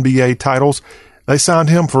couple of NBA titles. They signed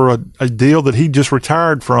him for a deal that he just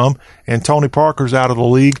retired from, and Tony Parker's out of the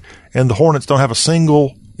league, and the Hornets don't have a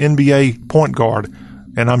single NBA point guard.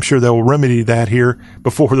 And I'm sure they'll remedy that here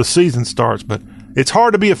before the season starts. But it's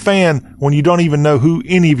hard to be a fan when you don't even know who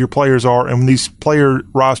any of your players are, and when these player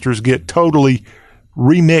rosters get totally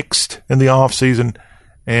remixed in the offseason,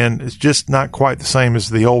 and it's just not quite the same as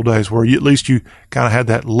the old days where at least you kind of had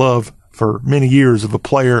that love for many years of a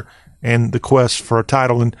player and the quest for a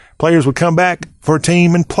title. And players would come back for a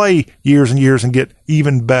team and play years and years and get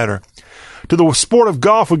even better. To the sport of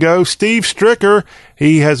golf we go. Steve Stricker,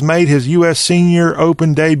 he has made his U.S. Senior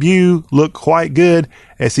Open debut look quite good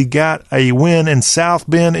as he got a win in South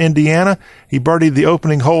Bend, Indiana. He birdied the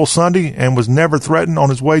opening hole Sunday and was never threatened on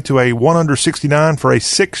his way to a 169 for a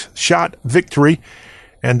 6-shot victory,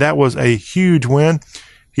 and that was a huge win.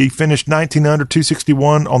 He finished 19 under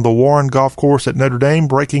 261 on the Warren Golf Course at Notre Dame,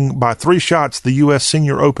 breaking by 3 shots the U.S.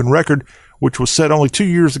 Senior Open record, which was set only 2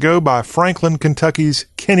 years ago by Franklin, Kentucky's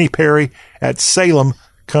Kenny Perry at Salem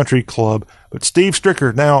Country Club. But Steve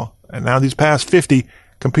Stricker now these past 50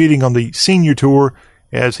 competing on the senior tour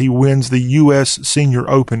as he wins the U.S. Senior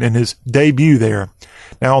Open in his debut there.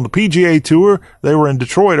 Now on the PGA Tour, they were in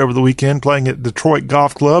Detroit over the weekend playing at Detroit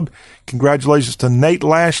Golf Club. Congratulations to Nate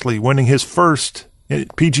Lashley winning his first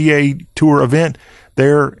PGA Tour event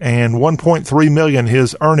there, and $1.3 million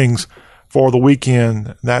his earnings for the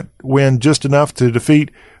weekend. That win just enough to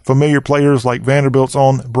defeat familiar players like Vanderbilt's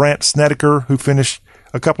own Brandt Snedeker, who finished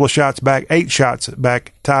a couple of shots back, 8 shots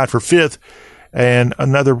back, tied for 5th. And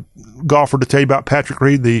another golfer to tell you about, Patrick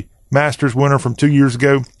Reed, the Masters winner from 2 years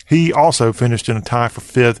ago. He also finished in a tie for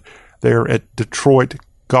 5th there at Detroit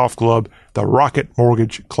Golf Club, the Rocket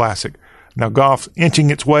Mortgage Classic. Now golf's inching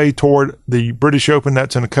its way toward the British Open.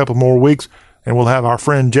 That's in a couple more weeks. And we'll have our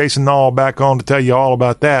friend Jason Nall back on to tell you all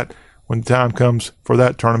about that when the time comes for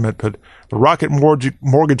that tournament. But the Rocket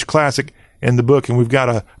Mortgage Classic in the book, and we've got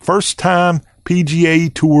a first-time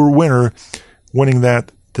PGA Tour winner winning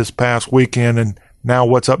that this past weekend. And now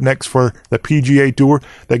what's up next for the PGA Tour?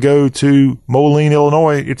 They go to Moline,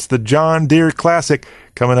 Illinois. It's the John Deere Classic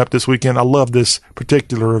coming up this weekend. I love this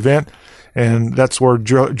particular event, and that's where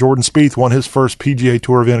Jordan Spieth won his first PGA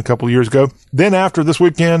Tour event a couple of years ago. Then after this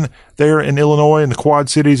weekend, there in Illinois in the Quad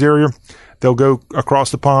Cities area, they'll go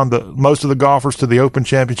across the pond, most of the golfers, to the Open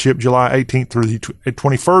Championship July 18th through the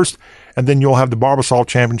 21st. And then you'll have the Barbasol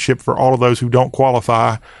Championship for all of those who don't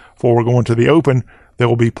qualify for going to the Open. They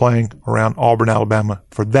will be playing around Auburn, Alabama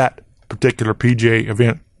for that particular PGA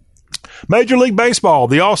event. Major League Baseball,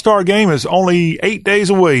 the All-Star Game is only 8 days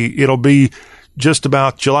away. It'll be just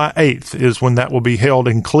about July 8th is when that will be held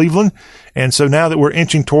in Cleveland. And so now that we're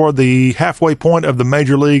inching toward the halfway point of the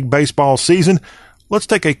Major League Baseball season, let's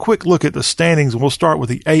take a quick look at the standings, and we'll start with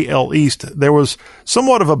the AL East. There was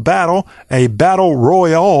somewhat of a battle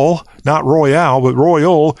royale, not royale, but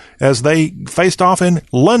royal, as they faced off in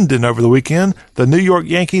London over the weekend. The New York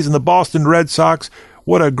Yankees and the Boston Red Sox.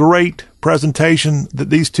 What a great presentation that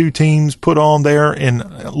these two teams put on there in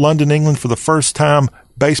London, England. For the first time,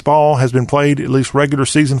 baseball has been played, at least regular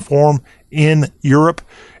season form, in Europe,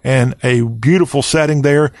 and a beautiful setting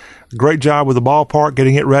there. Great job with the ballpark,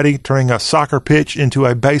 getting it ready, turning a soccer pitch into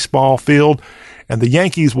a baseball field. And the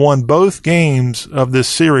Yankees won both games of this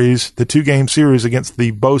series, the 2-game series against the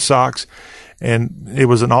Bo Sox. And it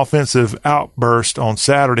was an offensive outburst on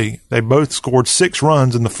Saturday. They both scored 6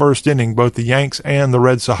 runs in the first inning, both the Yanks and the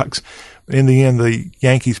Red Sox. In the end, the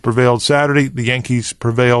Yankees prevailed Saturday. The Yankees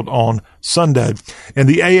prevailed on Sunday. In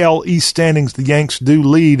the AL East standings, the Yanks do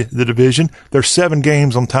lead the division. They're 7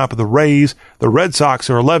 games on top of the Rays. The Red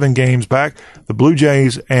Sox are 11 games back. The Blue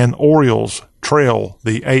Jays and Orioles trail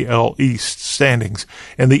the AL East standings.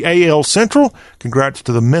 In the AL Central, congrats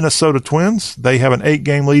to the Minnesota Twins. They have an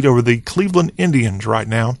 8-game lead over the Cleveland Indians right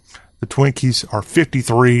now. The Twinkies are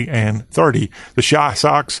 53-30. The Chi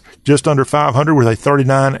Sox just under 500 with a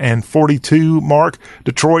 39-42 mark.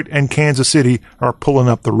 Detroit and Kansas City are pulling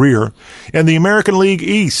up the rear. In the American League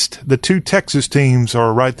East, the 2 Texas teams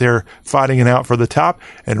are right there fighting it out for the top.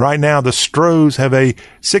 And right now, the Stros have a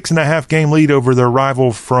 6.5-game lead over their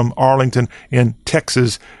rival from Arlington in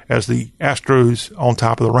Texas, as the Astros on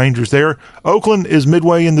top of the Rangers there. Oakland is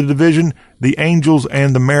midway in the division. The Angels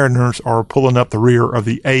and the Mariners are pulling up the rear of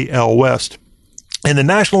the AL West. In the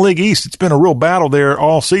National League East, it's been a real battle there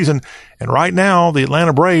all season. And right now, the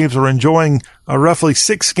Atlanta Braves are enjoying a roughly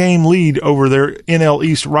 6-game lead over their NL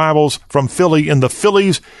East rivals from Philly. In the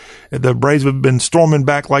Phillies, the Braves have been storming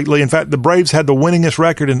back lately. In fact, the Braves had the winningest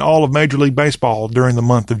record in all of Major League Baseball during the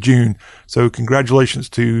month of June. So congratulations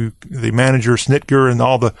to the manager, Snitker, and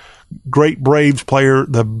all the great Braves player,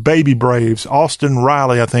 the baby Braves. Austin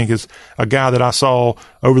Riley, I think, is a guy that I saw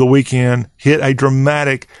over the weekend, hit a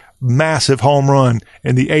dramatic, massive home run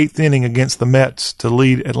in the 8th inning against the Mets to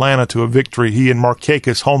lead Atlanta to a victory. He and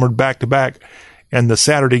Markakis homered back-to-back and the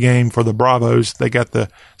Saturday game for the Bravos. They got the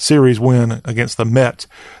series win against the Mets.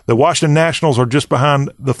 The Washington Nationals are just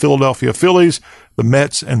behind the Philadelphia Phillies. The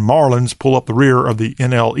Mets and Marlins pull up the rear of the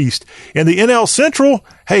NL East. In the NL Central,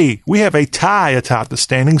 hey, we have a tie atop the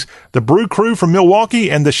standings. The Brew Crew from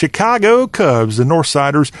Milwaukee and the Chicago Cubs, the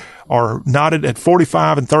Northsiders, are knotted at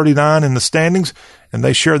 45 and 39 in the standings, and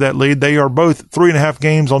they share that lead. They are both 3.5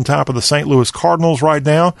 games on top of the St. Louis Cardinals right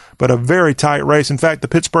now, but a very tight race. In fact, the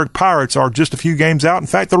Pittsburgh Pirates are just a few games out. In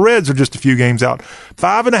fact, the Reds are just a few games out.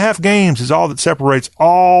 5.5 games is all that separates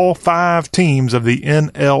all 5 teams of the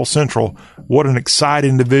NL Central. What an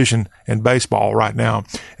exciting division in baseball right now.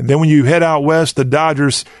 And then when you head out west, the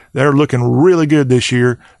Dodgers, they're looking really good this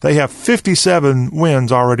year. They have 57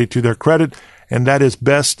 wins already to their credit, and that is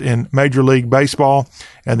best in Major League Baseball.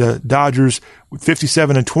 And the Dodgers,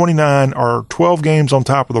 57 and 29, are 12 games on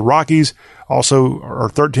top of the Rockies, also are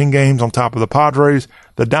 13 games on top of the Padres.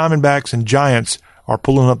 The Diamondbacks and Giants are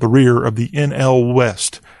pulling up the rear of the NL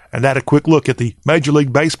West. And that a quick look at the Major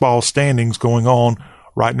League Baseball standings going on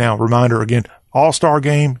right now. Reminder again, All-Star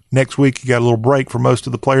game next week. You got a little break for most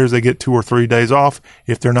of the players. They get 2 or 3 days off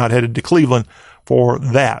if they're not headed to Cleveland for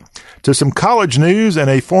that. To some college news, and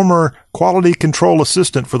a former quality control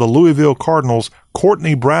assistant for the Louisville Cardinals,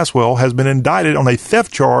 Courtney Braswell, has been indicted on a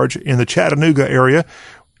theft charge in the Chattanooga area,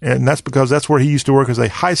 and that's because that's where he used to work as a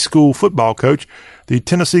high school football coach. The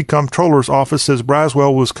Tennessee Comptroller's Office says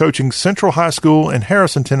Braswell was coaching Central High School in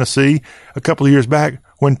Harrison, Tennessee, a couple of years back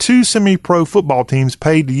when 2 semi-pro football teams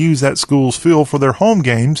paid to use that school's field for their home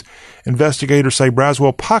games. Investigators say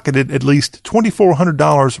Braswell pocketed at least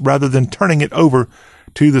 $2,400 rather than turning it over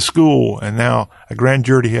to the school. And now a grand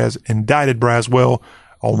jury has indicted Braswell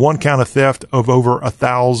on 1 count of theft of over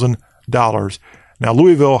 $1,000. Now,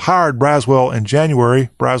 Louisville hired Braswell in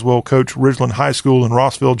January. Braswell coached Ridgeland High School in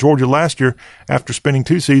Rossville, Georgia last year after spending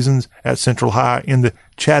 2 seasons at Central High in the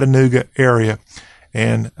Chattanooga area.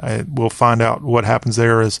 And we'll find out what happens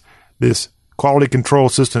there as this quality control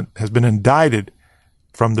assistant has been indicted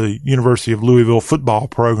from the University of Louisville football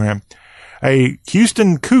program. A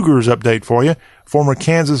Houston Cougars update for you. Former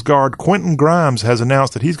Kansas guard Quentin Grimes has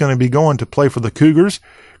announced that he's going to be going to play for the Cougars.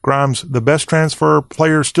 Grimes, the best transfer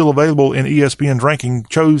player still available in ESPN's ranking,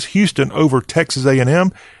 chose Houston over Texas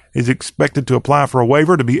A&M. He's expected to apply for a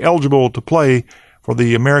waiver to be eligible to play for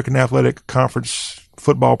the American Athletic Conference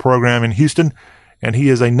football program in Houston. And he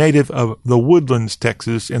is a native of the Woodlands,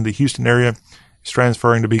 Texas, in the Houston area. He's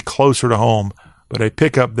transferring to be closer to home. But a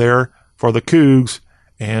pickup there for the Cougs,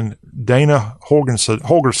 and Dana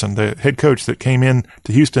Holgerson, the head coach that came in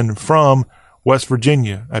to Houston from West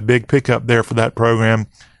Virginia, a big pickup there for that program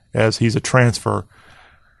as he's a transfer.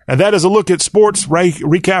 And that is a look at sports,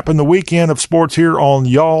 recapping the weekend of sports here on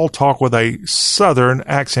Y'all Talk with a Southern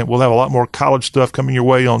accent. We'll have a lot more college stuff coming your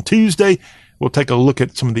way on Tuesday. We'll take a look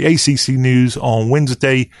at some of the ACC news on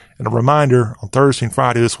Wednesday, and a reminder on Thursday and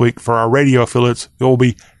Friday this week for our radio affiliates, it will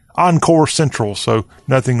be Encore Central, so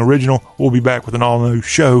nothing original. We'll be back with an all-new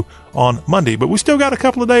show on Monday. But we still got a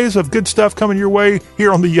couple of days of good stuff coming your way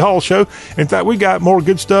here on the Y'all Show. In fact, we got more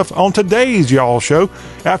good stuff on today's Y'all Show.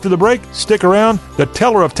 After the break, stick around. The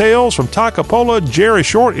teller of tales from Takapola, Jerry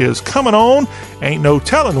Short, is coming on. Ain't no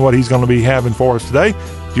telling what he's going to be having for us today.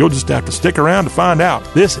 You'll just have to stick around to find out.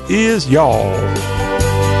 This is Y'all.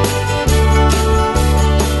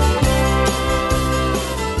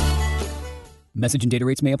 Message and data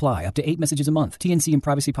rates may apply. Up to 8 messages a month. TNC and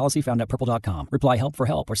privacy policy found at purple.com. Reply help for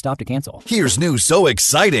help or stop to cancel. Here's news so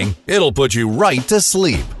exciting, it'll put you right to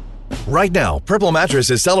sleep. Right now, Purple Mattress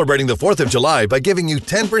is celebrating the 4th of July by giving you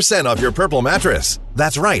 10% off your Purple mattress.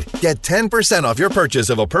 That's right. Get 10% off your purchase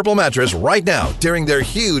of a Purple mattress right now during their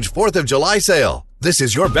huge 4th of July sale. This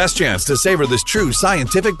is your best chance to savor this true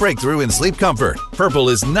scientific breakthrough in sleep comfort. Purple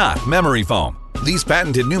is not memory foam. These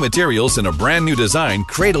patented new materials in a brand new design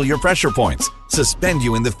cradle your pressure points, suspend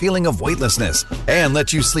you in the feeling of weightlessness, and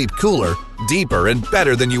let you sleep cooler, deeper, and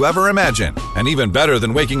better than you ever imagined. And even better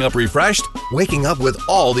than waking up refreshed, waking up with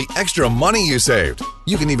all the extra money you saved.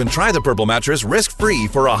 You can even try the Purple mattress risk-free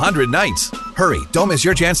for 100 nights. Hurry, don't miss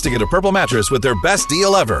your chance to get a Purple mattress with their best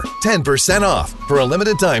deal ever. 10% off for a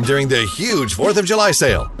limited time during the huge 4th of July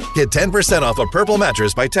sale. Get 10% off a Purple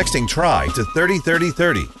mattress by texting TRY to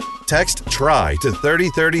 303030. Text TRY to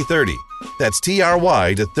 303030. That's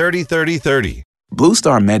TRY to 303030. Blue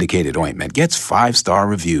Star Medicated Ointment gets 5-star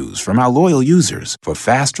reviews from our loyal users for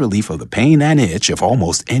fast relief of the pain and itch of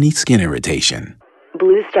almost any skin irritation.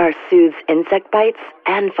 Blue Star soothes insect bites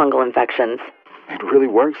and fungal infections. It really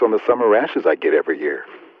works on the summer rashes I get every year.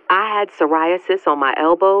 I had psoriasis on my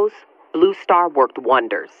elbows. Blue Star worked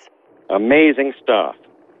wonders. Amazing stuff.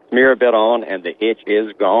 Smear a bit on and the itch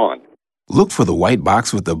is gone. Look for the white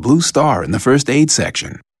box with the blue star in the first aid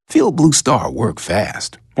section. Feel Blue Star work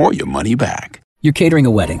fast, or your money back. You're catering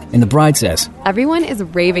a wedding, and the bride says, Everyone is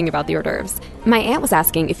raving about the hors d'oeuvres. My aunt was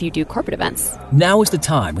asking if you do corporate events. Now is the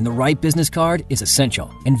time when the right business card is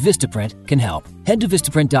essential, and Vistaprint can help. Head to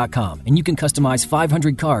Vistaprint.com, and you can customize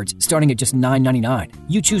 500 cards starting at just $9.99.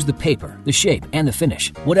 You choose the paper, the shape, and the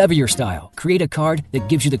finish. Whatever your style, create a card that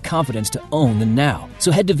gives you the confidence to own the now.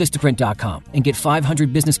 So head to Vistaprint.com and get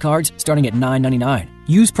 500 business cards starting at $9.99.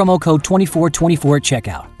 Use promo code 2424 at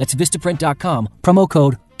checkout. That's Vistaprint.com, promo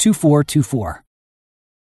code 2424.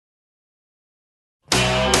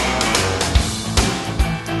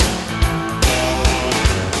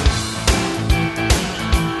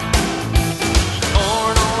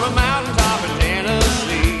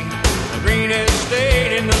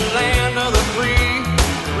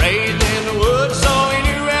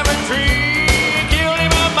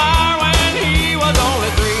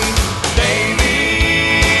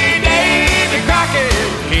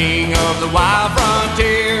 Wild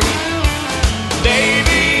frontier.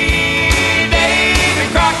 Davy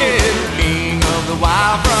Crockett, king of the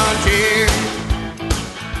wild frontier.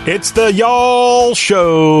 It's the Y'all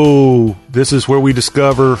Show. This is where we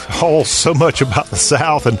discover so much about the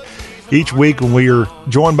South. And each week when we are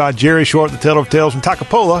joined by Jerry Short, the Teller of Tales from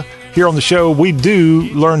Takapola, here on the show, we do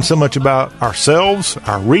learn so much about ourselves,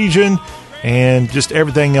 our region, and just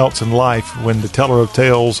everything else in life when the Teller of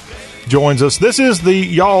Tales joins us. This is the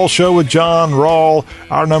Y'all Show with John Rawl.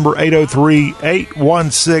 Our number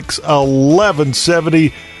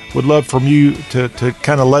 803-816-1170. Would love from you to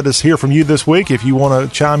kind of let us hear from you this week. If you want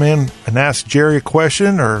to chime in and ask Jerry a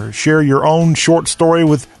question or share your own short story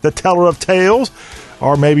with the Teller of Tales,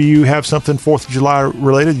 or maybe you have something 4th of July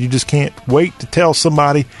related you just can't wait to tell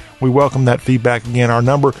somebody, we welcome that feedback. Again, our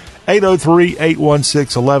number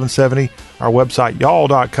 803-816-1170, our website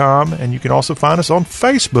y'all.com, and you can also find us on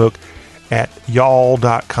Facebook at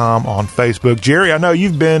y'all.com on Facebook. Jerry, I know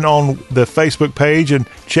you've been on the Facebook page and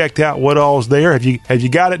checked out what all's there. Have you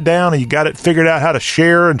got it down and you got it figured out how to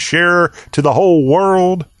share to the whole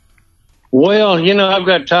world? Well, I've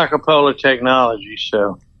got Takapola technology,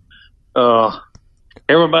 so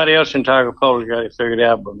everybody else in Takapola's got it figured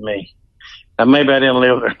out but me. Now, maybe I didn't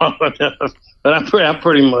live there long enough, but I'm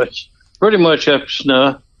pretty much up to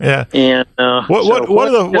snuff. Yeah. And what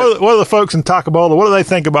are the folks in Takapola? What do they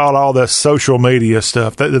think about all this social media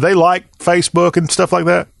stuff? Do they like Facebook and stuff like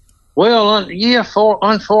that? Well,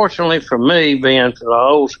 unfortunately for me, being for the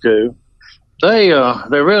old school, they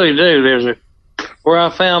really do. There's where I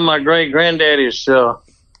found my great granddaddy's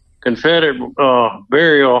Confederate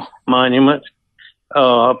burial monument.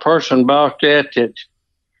 A person bought that.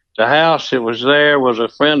 The house that was there was a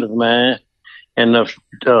friend of mine, and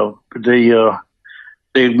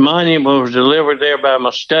the monument was delivered there by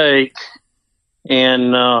mistake,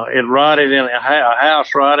 and it rotted in a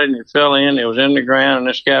house rotted and it fell in. It was in the ground, and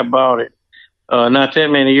this guy bought it not that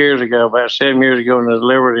many years ago, about 7 years ago, and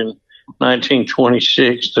delivered in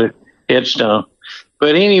 1926 to Headstone.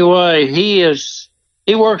 But anyway, he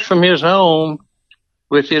works from his home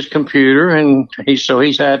with his computer, and he's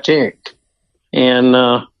high tech, and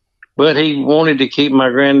but he wanted to keep my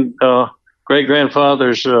great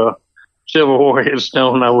grandfather's Civil War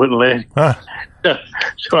headstone. I wouldn't let him. Huh.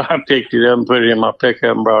 So I picked it up and put it in my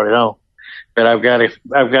pickup and brought it home. But I've got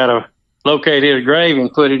to locate his grave and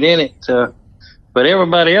put it in it. But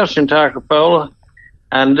everybody else in Takapola,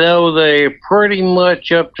 I know they're pretty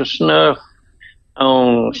much up to snuff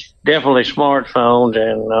on definitely smartphones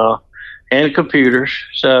and computers.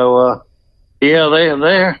 So they're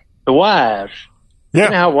the wives. Yeah.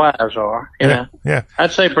 You know how wives are. You know? Yeah.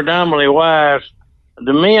 I'd say predominantly wives.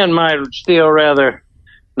 The men might still rather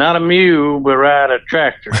not a mule, but ride a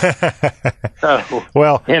tractor. So,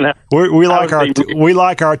 well, we like our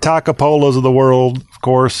Takapolas of the world, of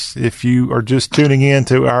course. If you are just tuning in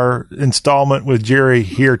to our installment with Jerry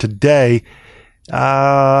here today,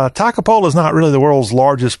 Takapola is not really the world's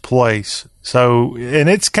largest place. So, and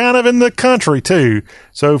it's kind of in the country too.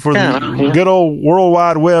 So for the good old World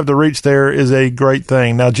Wide Web to reach there is a great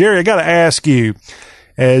thing. Now, Jerry, I got to ask you,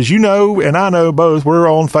 as you know, and I know both,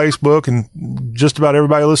 we're on Facebook, and just about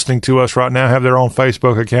everybody listening to us right now have their own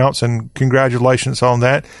Facebook accounts, and congratulations on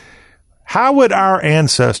that. How would our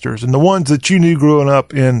ancestors and the ones that you knew growing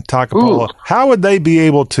up in Takapola, how would they be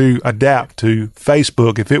able to adapt to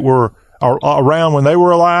Facebook if it were around when they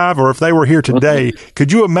were alive, or if they were here today?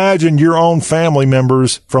 Could you imagine your own family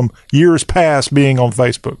members from years past being on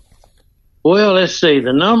Facebook? Well, let's see.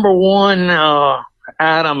 The number one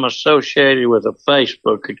item associated with a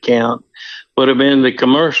Facebook account would have been the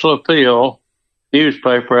Commercial Appeal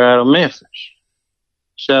newspaper out of Memphis.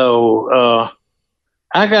 So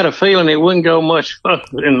I got a feeling it wouldn't go much further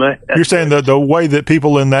than that. You're saying that the way that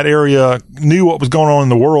people in that area knew what was going on in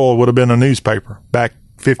the world would have been a newspaper back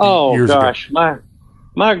 50 years ago. Oh, gosh.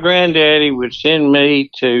 My granddaddy would send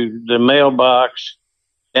me to the mailbox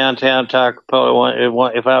downtown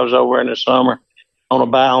Toccopola if I was over in the summer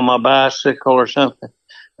on my bicycle or something,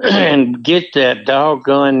 and get that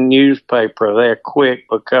doggone newspaper there quick,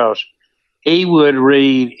 because he would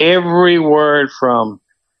read every word from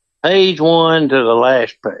page 1 to the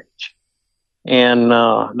last page. And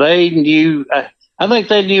they knew, I think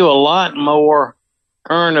they knew a lot more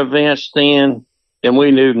current events then than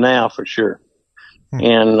we knew now, for sure.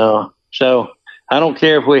 And so I don't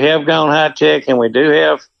care if we have gone high tech, and we do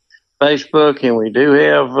have Facebook, and we do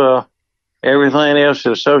have everything else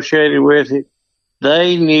associated with it.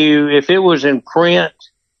 They knew if it was in print,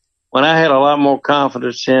 when I had a lot more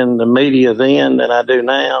confidence in the media then than I do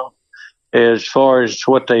now, as far as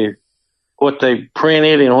what they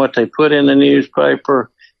printed and what they put in the newspaper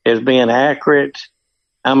as being accurate.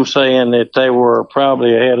 I'm saying that they were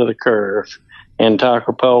probably ahead of the curve in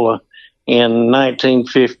Toccopola in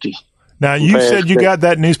 1950. Now, you said you got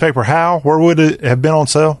that newspaper how? Where would it have been on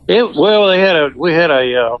sale? We had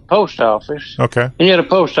a post office. Okay. And you had a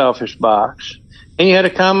post office box. And you had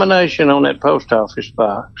a combination on that post office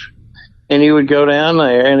box. And you would go down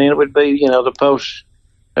there, and it would be, the post.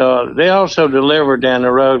 They also delivered down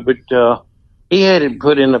the road, but he had it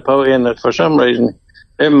put in for some reason,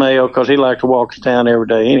 their mail, because he liked to walk to town every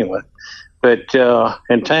day anyway. But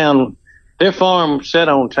in town, their farm set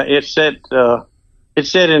in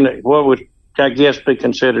what would, I guess, be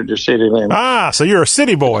considered the city limit. Ah, so you're a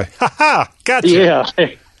city boy. Ha ha, gotcha. Yeah,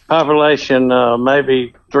 population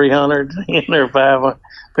maybe 300 or 500,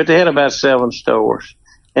 but they had about 7 stores.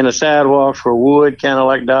 And the sidewalks were wood, kind of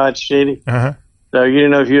like Dodge City. Uh-huh. So you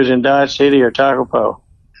didn't know if you was in Dodge City or Toccopola.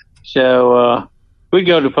 So we'd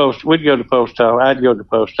go to post office. I'd go to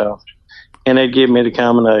post office, and they'd give me the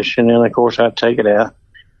combination, and of course I'd take it out,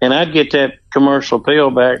 and I'd get that commercial appeal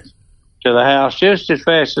back to the house just as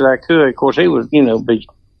fast as I could. Of course, he was, be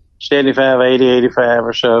 75, 80, 85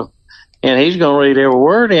 or so, and he's going to read every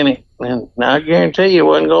word in it, and I guarantee you it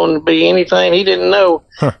wasn't going to be anything he didn't know.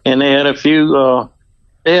 Huh. And they had a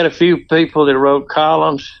few people that wrote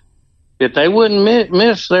columns that they wouldn't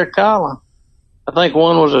miss their column. I think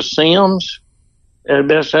one was a Sims, as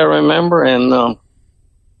best I remember, and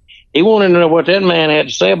he wanted to know what that man had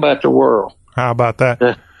to say about the world. How about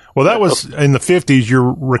that? Well, that was in the 50s.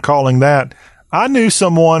 You're recalling that. I knew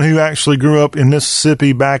someone who actually grew up in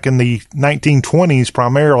Mississippi back in the 1920s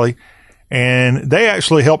primarily, and they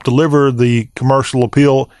actually helped deliver the commercial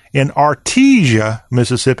appeal in Artesia,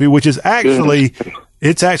 Mississippi, which is actually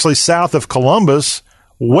south of Columbus,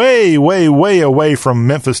 way, way, way away from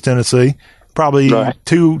Memphis, Tennessee, probably right.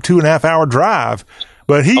 2.5 hour drive.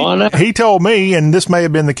 But he told me, and this may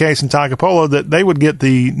have been the case in Toccopola, that they would get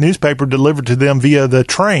the newspaper delivered to them via the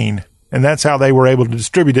train, and that's how they were able to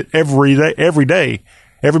distribute it every day.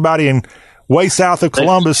 Everybody in way south of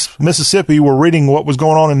Columbus, Mississippi, were reading what was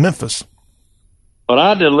going on in Memphis. Well,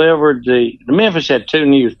 I delivered the Memphis had 2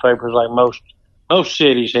 newspapers, like most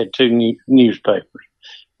cities had 2 newspapers.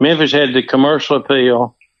 Memphis had the Commercial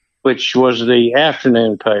Appeal, which was the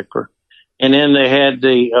afternoon paper, and then they had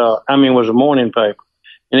was a morning paper.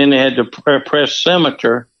 And then they had the Press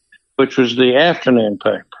Scimitar, which was the afternoon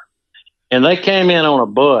paper. And they came in on a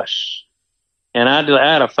bus. And I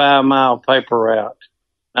had a 5-mile paper route.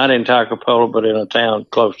 Not in Toccopola, but in a town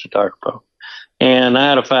close to Toccopola. And I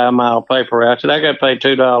had a 5-mile paper route. And I got paid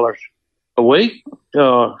 $2 a week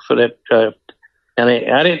for that.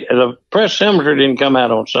 The Press Scimitar didn't come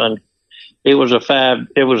out on Sunday. It was a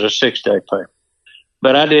 6-day paper.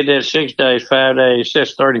 But I did that 6 days, 5 days,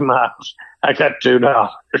 that's 30 miles. I got $2.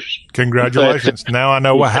 Congratulations. Now I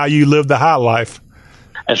know how you lived the high life.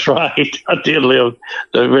 That's right. I did live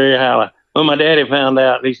the very high life. When my daddy found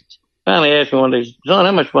out, he finally asked me one day, "Son,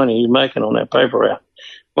 how much money are you making on that paper route?"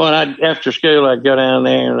 Well, after school, I'd go down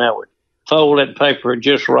there and I would fold that paper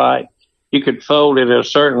just right. You could fold it a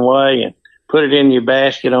certain way and put it in your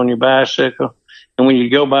basket on your bicycle. And when you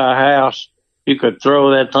go by a house, you could throw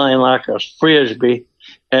that thing like a Frisbee.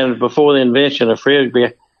 And before the invention of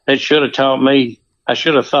Frisbee, they should have taught me. I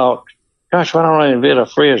should have thought, gosh, why don't I invent a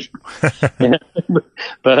Frisbee?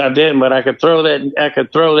 But I didn't. But I could throw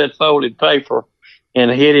that folded paper and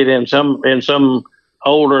hit it in some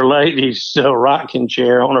older lady's rocking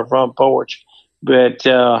chair on her front porch. But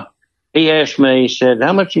he asked me, he said,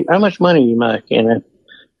 how much money are you making? And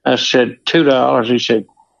I said, $2. He said,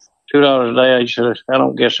 $2 a day. He said, I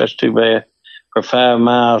don't guess that's too bad for 5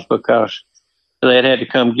 miles, because they'd had to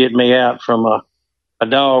come get me out from a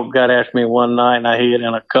dog got after me one night, and I hid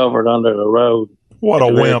in a cupboard under the road. What a at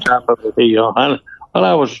the very wimp. top of the hill.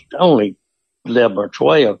 I was only 11 or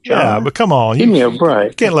 12. John. Yeah, but come on. Give me a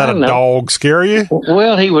break. Can't let a dog scare you.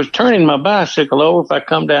 Well, he was turning my bicycle over if I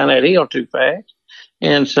come down that hill too fast.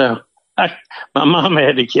 And so my mom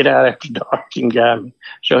had to get out after dark and got me.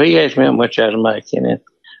 So he asked me how much I was making, and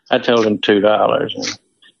I told him $2.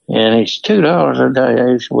 And he said, $2 a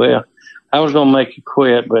day? He said, well, I was going to make you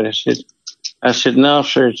quit, but I said, no,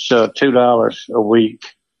 sir, it's $2 a week.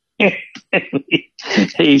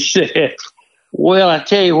 He said, well, I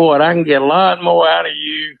tell you what, I can get a lot more out of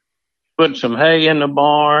you putting some hay in the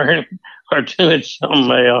barn or doing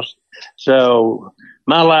something else. So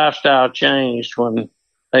my lifestyle changed when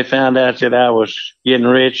they found out that I was getting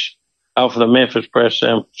rich off of the Memphis Press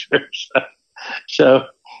Cemetery. So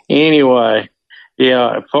anyway,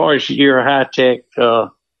 yeah, as far as your high tech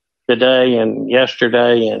today and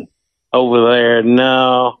yesterday and over there,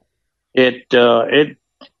 no,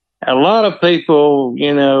 a lot of people,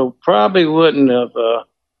 probably wouldn't have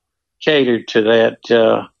catered to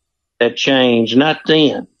that change. Not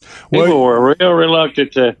then. People were real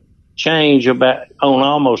reluctant to change on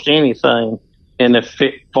almost anything in the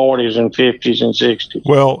 40s and 50s and 60s.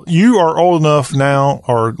 Well, you are old enough now,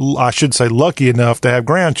 or I should say lucky enough, to have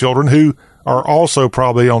grandchildren who are also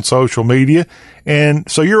probably on social media. And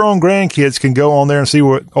so your own grandkids can go on there and see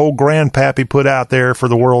what old grandpappy put out there for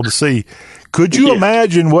the world to see. Could you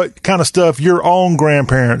imagine what kind of stuff your own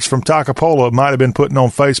grandparents from Takapola might have been putting on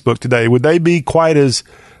Facebook today? Would they be quite as,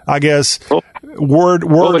 I guess, wordy?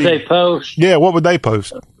 What would they post? Yeah, what would they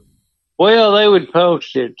post? Well, they would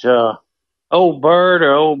post it. Old Bird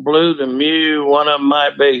or Old Blue the Mew, one of them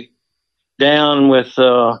might be down with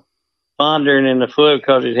pondering in the foot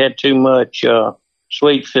because it had too much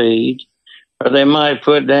sweet feed. Or they might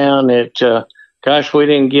put down that, gosh, we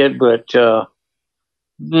didn't get but 3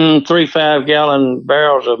 5-gallon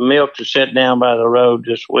barrels of milk to set down by the road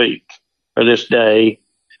this week or this day,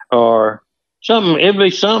 or something. It'd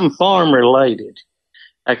be something farm related,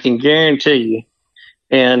 I can guarantee you.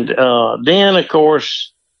 And then, of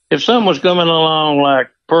course, if something was coming along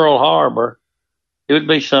like Pearl Harbor, it would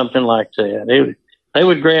be something like that. They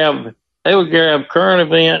would grab current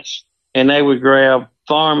events, and they would grab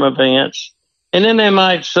farm events, and then they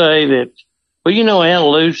might say that, well, Aunt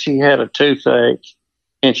Lucy had a toothache,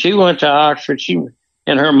 and she went to Oxford.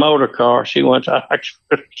 In her motor car, she went to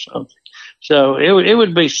Oxford or something. So it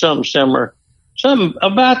would be something similar, something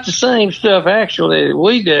about the same stuff actually that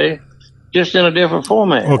we do, just in a different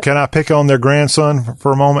format. Well, can I pick on their grandson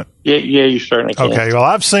for a moment? Yeah, you certainly can. Okay, well,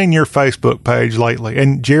 I've seen your Facebook page lately,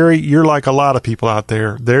 and Jerry, you're like a lot of people out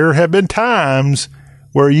there. There have been times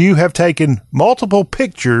where you have taken multiple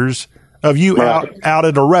pictures of you out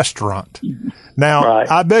at a restaurant. Now,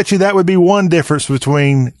 I bet you that would be one difference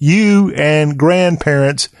between you and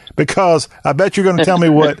grandparents, because I bet you're going to tell me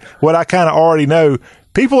what I kind of already know.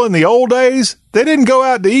 People in the old days, they didn't go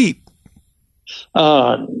out to eat.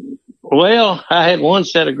 Well, I had one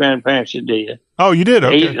set of grandparents that did. Oh, you did?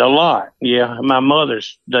 Okay. Ate a lot, yeah. My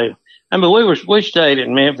mother's day. I mean, we stayed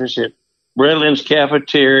in Memphis at Redlands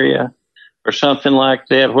Cafeteria or something like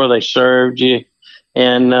that, where they served you,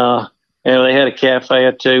 and they had a cafe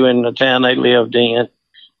or two in the town they lived in,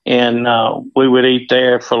 and we would eat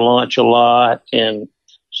there for lunch a lot, and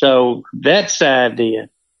so that side did.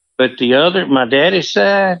 But my daddy's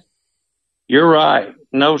side, you're right.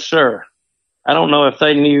 No, sir. I don't know if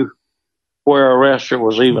they knew where a restaurant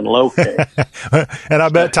was even located. And I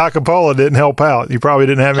bet Takapola didn't help out. You probably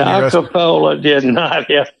didn't have any Takapola did not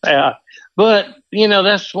help out. But,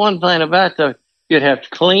 that's one thing about you'd have to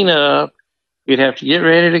clean up. You'd have to get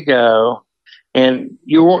ready to go. And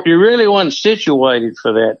you really wasn't situated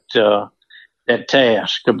for that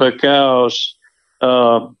task, because,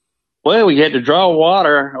 you had to draw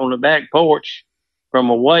water on the back porch from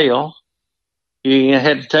a well. You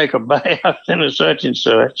had to take a bath and such and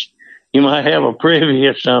such. You might have a privy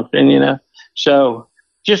or something, So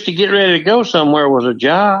just to get ready to go somewhere was a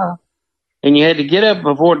job. And you had to get up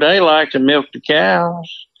before daylight to milk the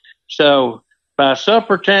cows. So by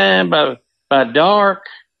supper time, by dark,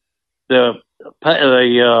 the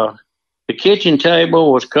kitchen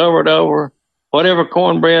table was covered over. Whatever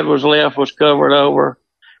cornbread was left was covered over,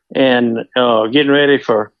 and getting ready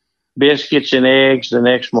for biscuits and eggs the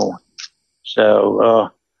next morning.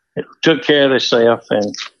 So it took care of itself.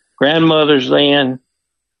 And grandmothers then,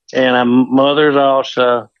 and mothers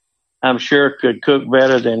also, I'm sure could cook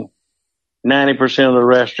better than 90% of the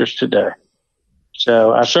restaurants today.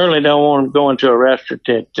 So I certainly don't want to go into a restaurant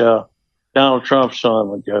that Donald Trump's son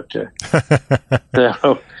would go to.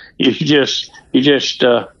 So you just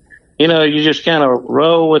you know, you just kind of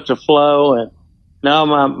roll with the flow. And now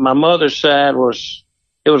my mother's side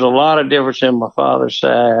there was a lot of difference in my father's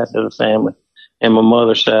side of the family and my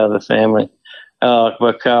mother's side of the family,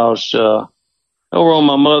 because over on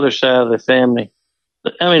my mother's side of the family,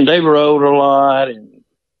 I mean, they rode a lot and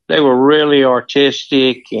they were really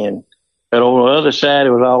artistic, but on the other side,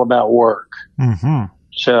 it was all about work. Mm-hmm.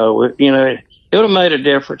 So, you know, it would have made a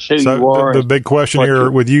difference who you are. The big question here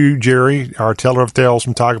with you, Jerry, our teller of tales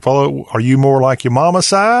from Toccopola, are you more like your mama's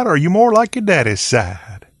side or are you more like your daddy's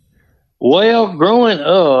side? Well, growing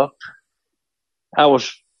up, I was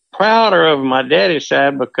prouder of my daddy's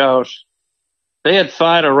side because they'd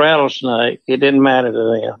fight a rattlesnake. It didn't matter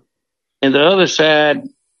to them. And the other side,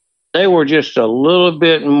 they were just a little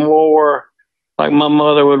bit more like my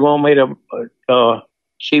mother would want me to,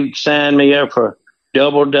 she'd sign me up for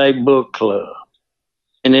Doubleday Book Club.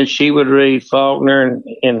 And then she would read Faulkner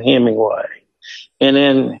and Hemingway. And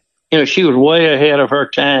then, you know, she was way ahead of her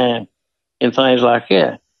time and things like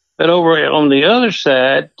that. But over on the other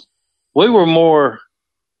side, we were more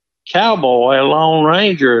cowboy, a Lone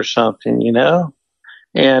Ranger or something, you know.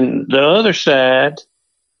 And the other side,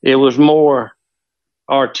 it was more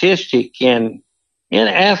artistic and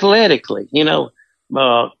athletically, you know.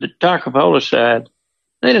 The Toccopola side,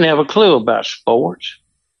 they didn't have a clue about sports.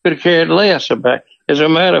 Could have cared less about. As a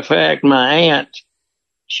matter of fact, my aunt,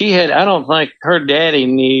 I don't think her daddy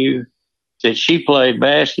knew that she played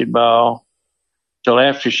basketball till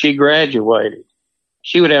after she graduated.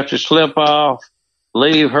 She would have to slip off,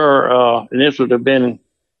 leave her, and this would have been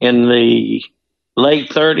in the late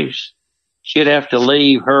 30s. She'd have to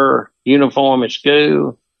leave her uniform at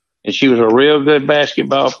school, and she was a real good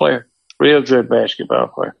basketball player.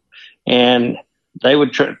 And they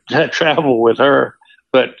would travel with her,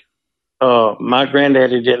 but my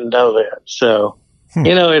granddaddy didn't know that. So,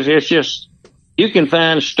 you know, it's just, you can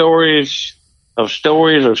find stories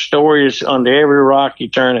under every rock you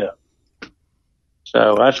turn up.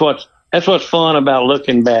 So that's what's fun about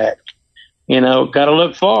looking back. You know, got to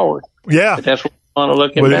look forward. Yeah. But that's what's fun of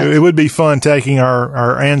looking back. It would be fun taking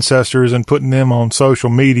our ancestors and putting them on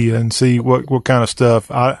social media and see what kind of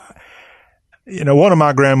stuff. You know, one of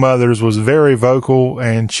my grandmothers was very vocal,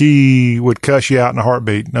 and she would cuss you out in a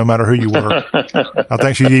heartbeat, no matter who you were. I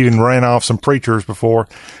think she even ran off some preachers before.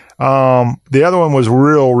 The other one was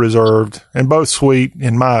real reserved, and both sweet,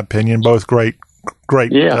 in my opinion, both great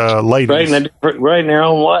ladies. Great in their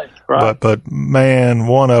own way. Right. But man,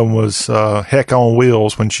 one of them was heck on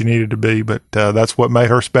wheels when she needed to be. But that's what made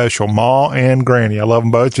her special. Ma and Granny, I love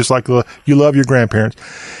them both, just like you love your grandparents.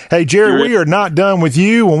 Hey, Jerry, we are not done with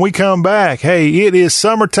you. When we come back, hey, it is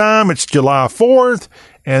summertime. It's July 4th.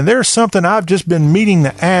 And there's something I've just been meaning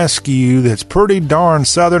to ask you that's pretty darn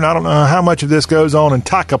Southern. I don't know how much of this goes on in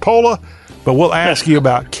Toccopola, but we'll ask you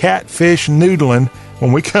about catfish noodling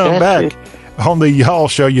when we come back on the Y'all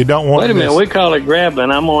Show. You don't want to Wait a minute, we call it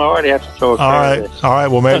grabbling. I'm going to already have to throw a All right.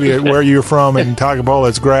 Well, maybe where you're from in Toccopola,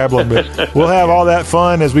 it's grabbling. But we'll have all that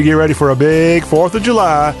fun as we get ready for a big 4th of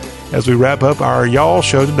July as we wrap up our Y'all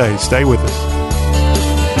Show today. Stay with us.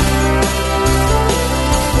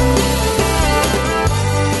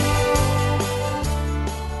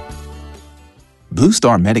 Blue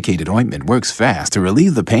Star medicated ointment works fast to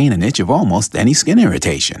relieve the pain and itch of almost any skin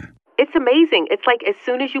irritation. It's amazing. It's like as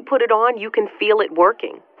soon as you put it on, you can feel it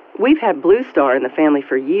working. We've had Blue Star in the family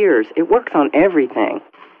for years. It works on everything.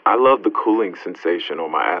 I love the cooling sensation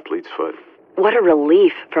on my athlete's foot. What a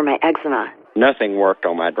relief for my eczema. Nothing worked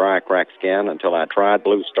on my dry, cracked skin until I tried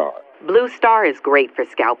Blue Star. Blue Star is great for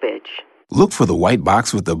scalp itch. Look for the white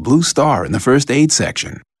box with the Blue Star in the first aid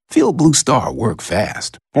section. Feel Blue Star work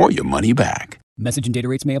fast, or your money back. Message and data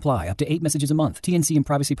rates may apply. Up to 8 messages a month. TNC and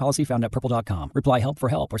privacy policy found at purple.com. Reply help for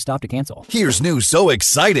help or stop to cancel. Here's news so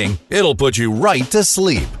exciting, it'll put you right to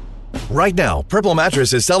sleep. Right now, Purple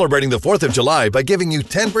Mattress is celebrating the 4th of July by giving you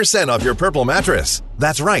 10% off your Purple mattress.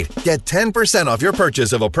 That's right. Get 10% off your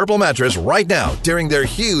purchase of a Purple mattress right now during their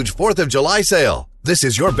huge 4th of July sale. This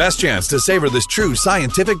is your best chance to savor this true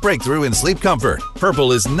scientific breakthrough in sleep comfort.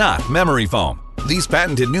 Purple is not memory foam. These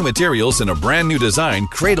patented new materials in a brand new design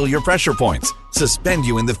cradle your pressure points, suspend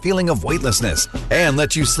you in the feeling of weightlessness, and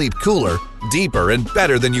let you sleep cooler, deeper, and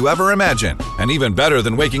better than you ever imagined. And even better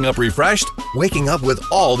than waking up refreshed, waking up with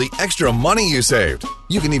all the extra money you saved.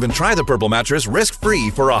 You can even try the Purple mattress risk-free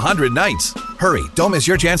for 100 nights. Hurry, don't miss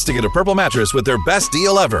your chance to get a Purple mattress with their best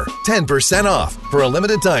deal ever. 10% off for a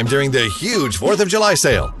limited time during the huge 4th of July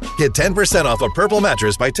sale. Get 10% off a Purple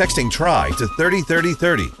mattress by texting TRY to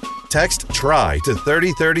 303030. Text TRY to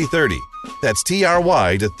 303030. That's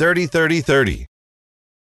TRY to 303030.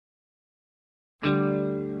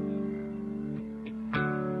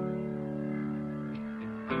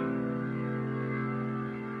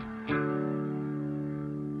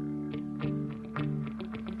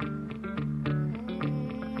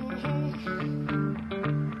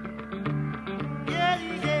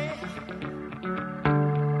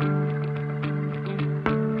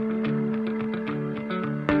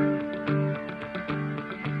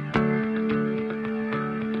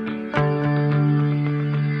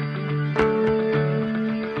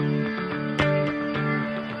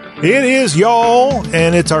 It is y'all,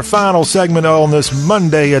 and it's our final segment on this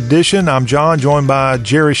Monday edition. I'm John, joined by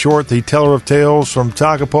Jerry Short, the teller of tales from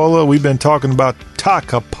Takapola. We've been talking about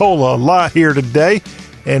Takapola a lot here today,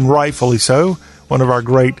 and rightfully so. One of our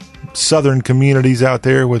great southern communities out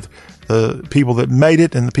there with the people that made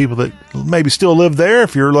it and the people that maybe still live there.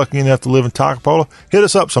 If you're lucky enough to live in Takapola, hit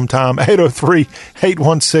us up sometime,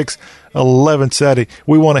 803-816-1170.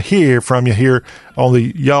 We want to hear from you here on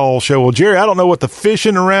the Y'all Show. Well, Jerry, I don't know what the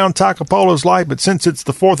fishing around Takapola is like, but since it's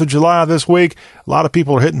the 4th of July this week, a lot of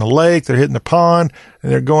people are hitting the lake, they're hitting the pond,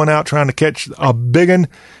 and they're going out trying to catch a big one.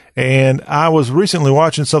 And I was recently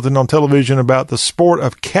watching something on television about the sport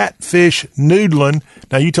of catfish noodling.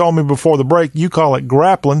 Now, you told me before the break you call it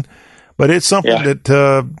grappling, but it's something that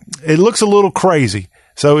it looks a little crazy.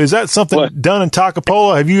 So is that something done in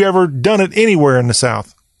Takapola? Have you ever done it anywhere in the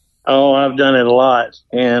South? Oh, I've done it a lot.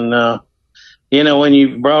 And, when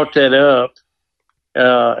you brought that up,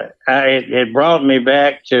 it brought me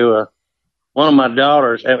back to one of my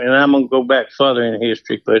daughters. I mean, I'm going to go back further in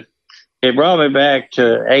history, but it brought me back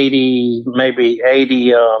to 88,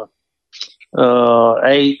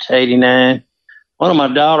 89. One of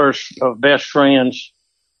my daughter's best friends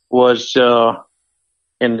was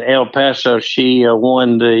in El Paso. She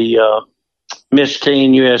won the Miss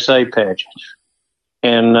Teen USA pageant.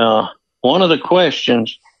 And one of the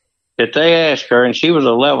questions that they asked her, and she was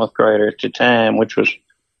an 11th grader at the time, which was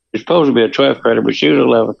supposed to be a 12th grader, but she was an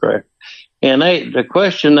 11th grader. And the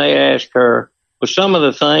question they asked her was some of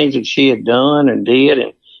the things that she had done and did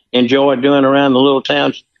and enjoyed doing around the little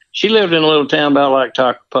towns. She lived in a little town about like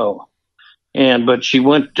Takapola, but she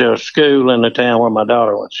went to school in the town where my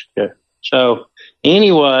daughter went to school. So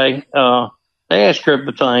anyway, they asked her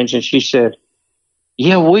the things, and she said,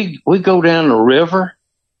 "Yeah, we go down the river,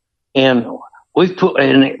 and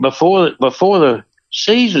before the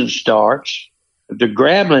season starts, the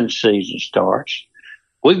grappling season starts,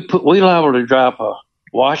 we liable to drop a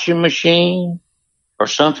washing machine or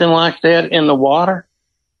something like that in the water,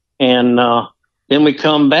 and then we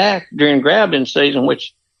come back during grappling season,"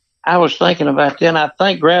 which I was thinking about then. I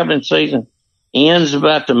think grappling season ends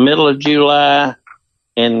about the middle of July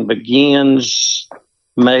and begins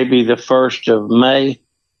maybe the 1st of May.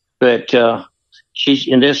 But she's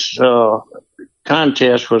in this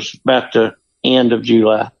contest was about the end of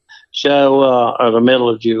July, or the middle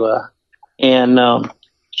of July. And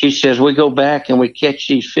she says, we go back and we catch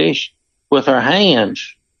these fish with our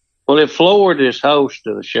hands. Well, it floored this host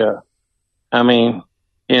of the show. I mean,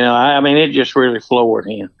 it just really floored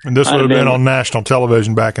him. And this would have been on national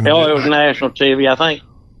television back in the day. Oh, it was national TV. I think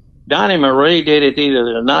Donnie Marie did it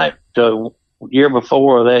either the night, year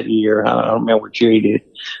before or that year. I don't remember what year he did.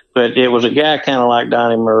 But it was a guy kind of like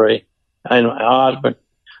Donnie Marie. And Osmond,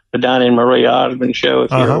 the Donnie and Marie Osmond show,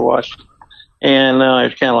 if you ever watched it. And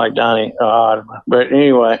it's kind of like Donnie Osmond. But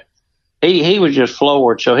anyway, he was just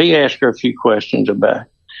floored. So he asked her a few questions about it.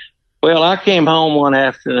 Well, I came home one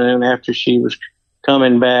afternoon after she was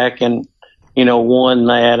coming back and, won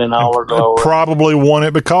that and all her glory. Probably won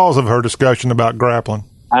it because of her discussion about grappling.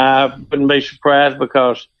 I wouldn't be surprised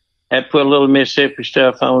because I put a little Mississippi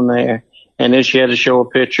stuff on there. And then she had to show a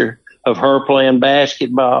picture of her playing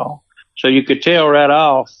basketball. So you could tell right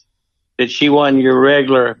off that she wasn't your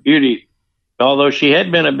regular beauty, although she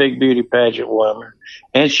had been a big beauty pageant woman.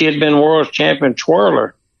 And she had been world champion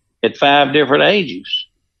twirler at 5 different ages.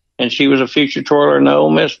 And she was a featured twirler in the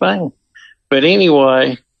Ole Miss thing. But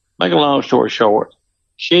anyway, make a long story short,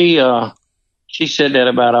 she said that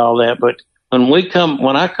about all that. But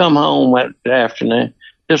when I come home that afternoon,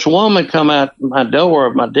 this woman come out my door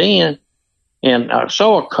of my den, and I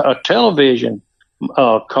saw a television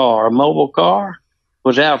car, a mobile car,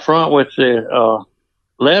 was out front with the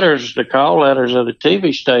call letters of the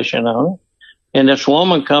TV station on it. And this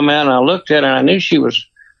woman come out, and I looked at her, and I knew she was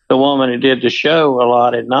the woman who did the show a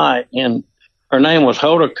lot at night. And her name was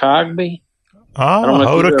Hoda Cogby.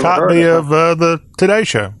 Hoda Cogby of the Today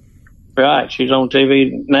Show. Right. She's on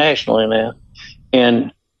TV nationally now.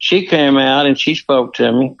 And she came out and she spoke to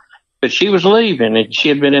me, but she was leaving, and she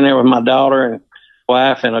had been in there with my daughter and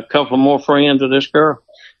wife and a couple more friends of this girl.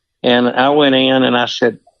 And I went in and I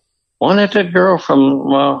said, wasn't that girl from,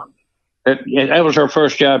 that was her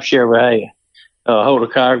first job she ever had, Hoda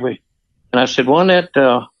Cogby. And I said, wasn't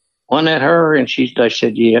that her? And they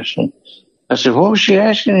said yes. And I said, what was she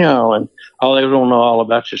asking y'all? And they don't know all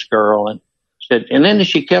about this girl. And then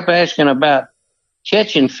she kept asking about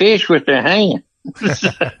catching fish with their hand.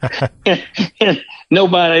 And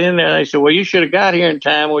nobody in there. They said, well, you should have got here in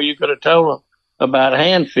time where you could have told them about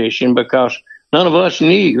hand fishing, because none of us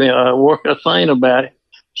knew a thing about it.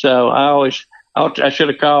 So I should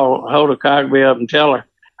have called Hoda Cogby up and tell her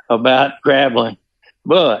about grappling.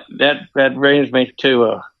 But that brings me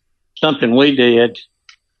to something we did,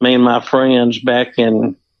 me and my friends, back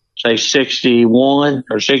in, say, 61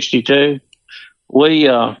 or 62. We,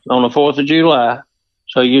 on the 4th of July,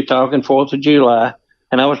 so you're talking 4th of July,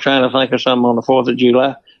 and I was trying to think of something on the 4th of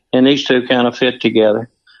July, and these two kind of fit together.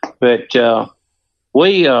 But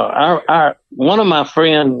one of my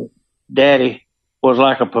friend, Daddy, was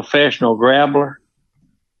like a professional grappler.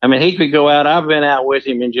 I mean, he could go out. I've been out with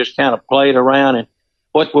him and just kind of played around. And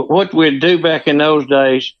what we'd do back in those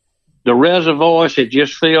days, the reservoirs had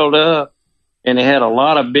just filled up, and they had a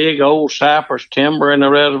lot of big old cypress timber in the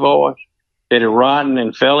reservoirs that had rotten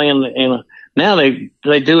and fell in. Now they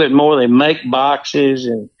do it more. They make boxes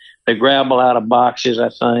and they grapple out of boxes, I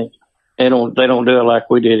think. They don't do it like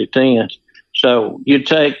we did it then. So you'd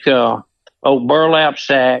take old burlap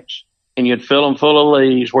sacks and you'd fill them full of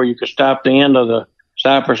leaves where you could stop the end of the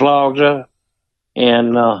cypress logs up.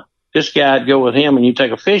 And this guy'd go with him, and you'd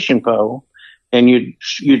take a fishing pole and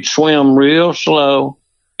you'd swim real slow,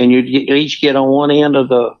 and you'd each get on one end of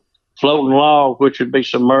the floating log, which would be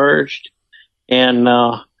submerged. And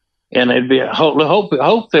it'd be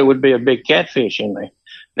hope there would be a big catfish in there.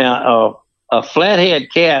 Now, a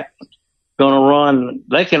flathead cat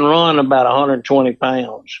they can run about 120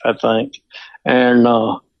 pounds, I think. And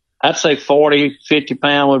I'd say 40, 50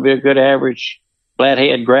 pound would be a good average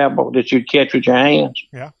flathead grapple that you'd catch with your hands.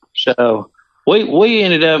 Yeah. So we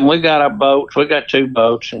ended up, and we got our boats. We got 2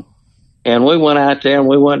 boats, and we went out there and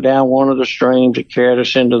we went down one of the streams that carried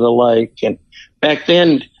us into the lake. And back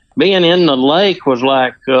then, being in the lake was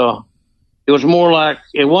like, it was more like,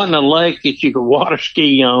 it wasn't a lake that you could water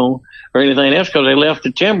ski on or anything else, because they left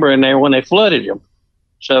the timber in there when they flooded them.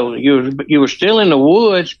 So you were still in the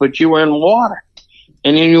woods, but you were in water.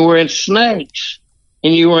 And then you were in snakes,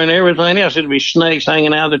 and you were in everything else. It'd be snakes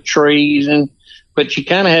hanging out of the trees, but you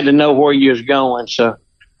kind of had to know where you was going. So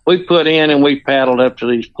we put in and we paddled up to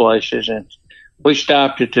these places, and we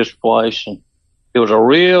stopped at this place, and it was a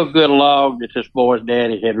real good log that this boy's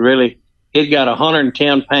daddy he'd got a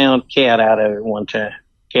 110-pound cat out of it one time,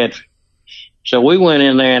 catfish. So we went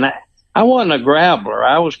in there, and I wasn't a grappler.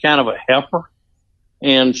 I was kind of a helper.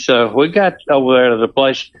 And so we got over there to the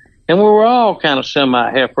place, and we were all kind of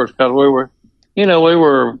semi-helpers, because we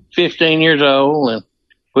were 15 years old, and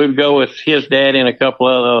we'd go with his daddy and a couple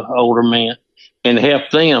other older men and help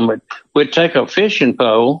them. But we'd take a fishing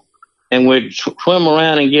pole, and we'd swim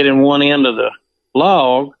around and get in one end of the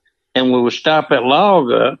log, and we would stop that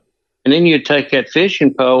log up, and then you'd take that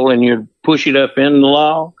fishing pole and you'd push it up in the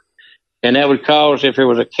log, and that would cause, if there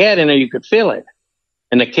was a cat in there, you could feel it.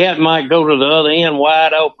 And the cat might go to the other end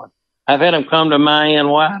wide open. I've had them come to my end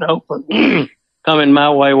wide open, coming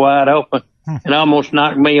my way wide open, and almost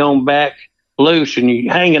knocked me on back loose, and you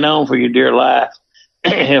hanging on for your dear life.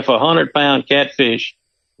 If a 100-pound catfish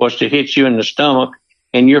was to hit you in the stomach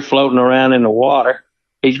and you're floating around in the water,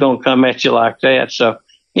 he's going to come at you like that. So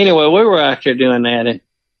anyway, we were out there doing that, and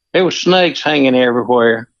there were snakes hanging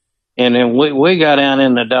everywhere. And then we got down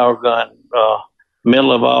in the doggone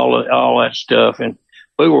middle of all that stuff, and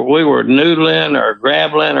we were noodling or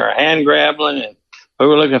grappling or hand grappling, and we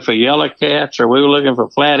were looking for yellow cats, or we were looking for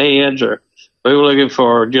flatheads, or we were looking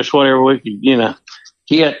for just whatever we could,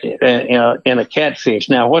 get in a catfish.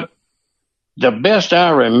 Now, what the best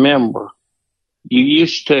I remember, you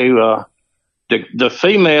used to the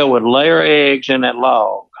female would lay her eggs in that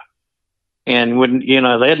log, and wouldn't,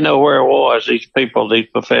 they'd know where it was. These people, these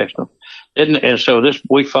professionals, and so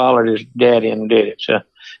we followed his daddy and did it. So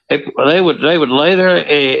they would lay their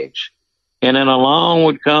eggs, and then along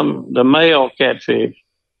would come the male catfish,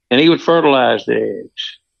 and he would fertilize the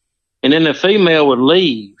eggs, and then the female would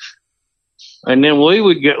leave, and then we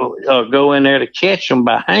would go in there to catch them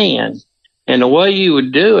by hand. And the way you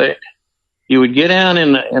would do it, you would get down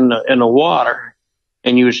in the water,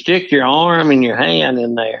 and you would stick your arm and your hand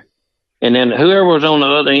in there. And then whoever was on the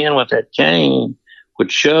other end with that cane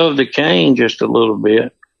would shove the cane just a little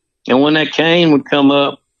bit. And when that cane would come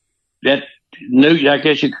up, I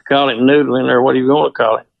guess you could call it noodling, or what do you want to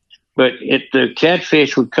call it. But the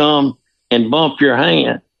catfish would come and bump your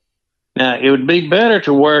hand. Now, it would be better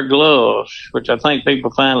to wear gloves, which I think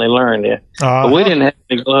people finally learned that. But we didn't have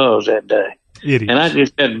any gloves that day. Idiot. And I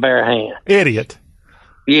just had bare hand. Idiot.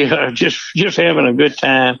 Yeah, just having a good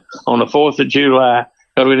time on the 4th of July,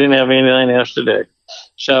 because we didn't have anything else to do.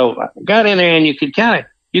 So I got in there, and you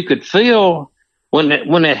could feel when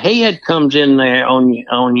that head comes in there on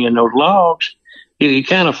you in those logs, you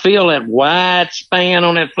kind of feel that wide span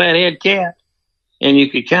on that flathead cat, and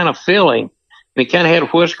you could kind of feel him. And he kind of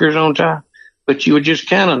had whiskers on top, but you would just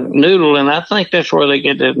kind of noodle, and I think that's where they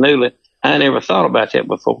get that noodling. I never thought about that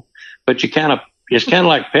before. But it's kind of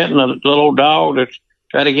like petting a little dog to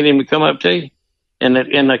try to get him to come up to you. And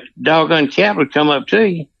the doggone cat would come up to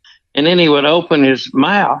you, and then he would open his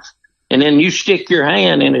mouth, and then you stick your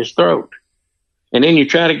hand in his throat. And then you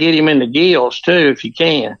try to get him in the gills, too, if you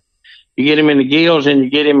can. You get him in the gills and you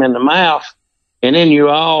get him in the mouth, and then you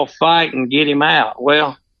all fight and get him out.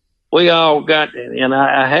 Well, we all got, and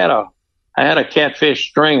I had a catfish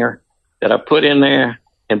stringer that I put in there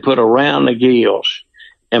and put around the gills,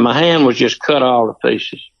 and my hand was just cut all to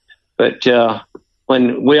pieces. But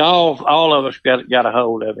when we all of us got a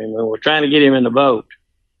hold of him, and we're trying to get him in the boat.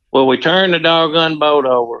 Well, we turned the doggone boat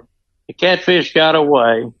over. The catfish got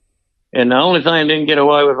away, and the only thing didn't get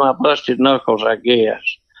away was my busted knuckles, I guess.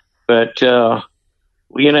 But,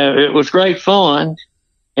 it was great fun,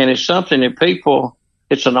 and it's something that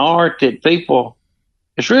it's an art that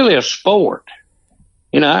it's really a sport.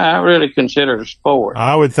 I really consider it a sport.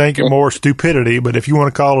 I would think it more stupidity, but if you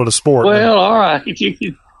want to call it a sport. Well, all right.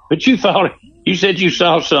 But you said you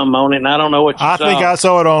saw something on it, and I don't know what you saw. I think I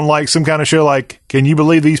saw it on like some kind of show like, can you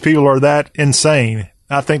believe these people are that insane?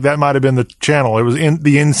 I think that might have been the channel. It was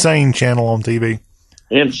the Insane channel on TV.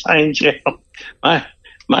 Insane channel.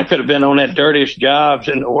 Mine could have been on that Dirtiest Jobs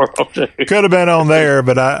in the world, too. Could have been on there,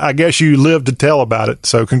 but I guess you lived to tell about it,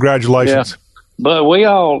 so congratulations. Yeah. But we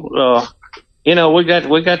all, we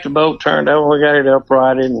got the boat turned over, we got it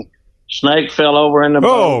uprighted, and Snake fell over in the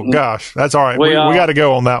boat. Oh, gosh, that's all right. We got to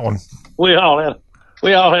go on that one. We all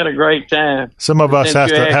had a great time. Some of us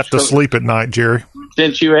have to sleep at night, Jerry.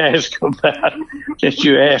 Since you asked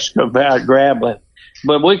about grappling,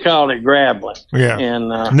 but we called it grappling. Yeah, and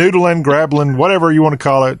noodling, grappling, whatever you want to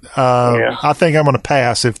call it. I think I'm going to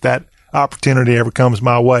pass if that opportunity ever comes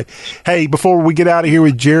my way. Hey, before we get out of here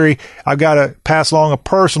with Jerry, I've got to pass along a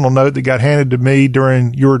personal note that got handed to me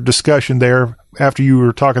during your discussion there after you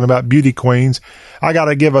were talking about beauty queens. I got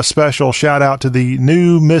to give a special shout out to the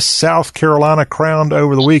new Miss South Carolina crowned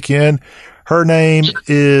over the weekend. Her name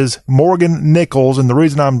is Morgan Nichols, and the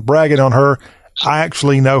reason I'm bragging on her, I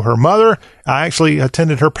actually know her mother. I actually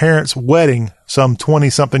attended her parents' wedding some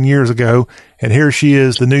 20-something years ago, and here she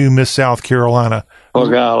is, the new Miss South Carolina. Well,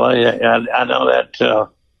 golly, I know that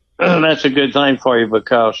that's a good thing for you,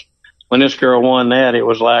 because when this girl won that, it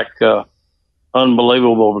was like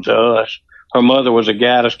unbelievable to us. Her mother was a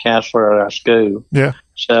guidance counselor at our school. Yeah.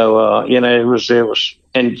 So, it was,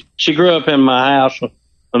 and she grew up in my house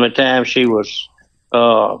from the time she was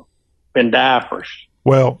in diapers.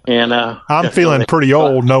 Well, and I'm feeling pretty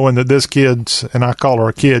old knowing that this kid's, and I call her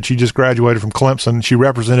a kid, she just graduated from Clemson. She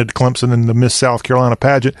represented Clemson in the Miss South Carolina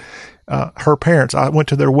pageant. Her parents, I went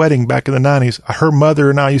to their wedding back in the 90s. Her mother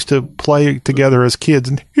and I used to play together as kids,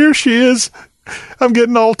 and here she is. I'm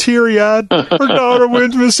getting all teary-eyed. Her daughter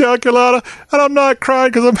wins Miss South Carolina, and I'm not crying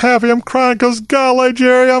because I'm happy. I'm crying because, golly,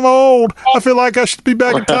 Jerry, I'm old. I feel like I should be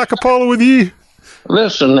back in Takapola with you.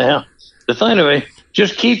 Listen now, the thing of it,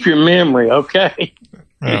 just keep your memory, okay?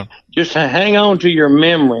 Yeah. Just hang on to your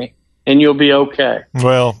memory, and you'll be okay.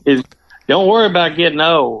 Well, don't worry about getting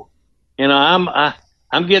old.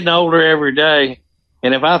 I'm getting older every day,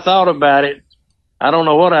 and if I thought about it, I don't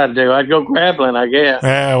know what I'd do. I'd go grappling, I guess.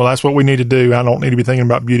 Yeah, well, that's what we need to do. I don't need to be thinking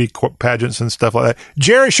about beauty pageants and stuff like that.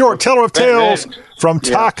 Jerry Short, teller of tales from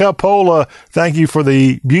Takapola. Thank you for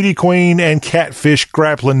the beauty queen and catfish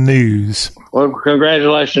grappling news. Well,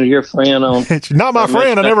 congratulations to your friend on. Not my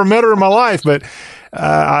friend. I never met her in my life, but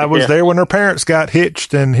I was there when her parents got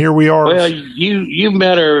hitched, and here we are. Well, you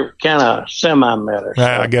met her, kind of semi-met her. So.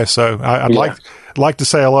 I guess so. I'd like to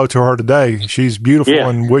say hello to her today. She's beautiful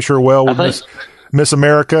and wish her well with Miss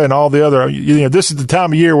America and all the other, this is the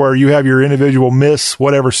time of year where you have your individual Miss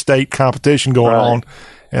whatever state competition going on.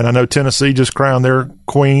 And I know Tennessee just crowned their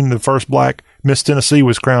queen. The first black Miss Tennessee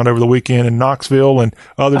was crowned over the weekend in Knoxville, and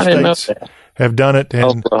other states have done it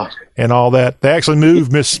and all that. They actually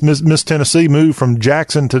moved, Miss Tennessee moved from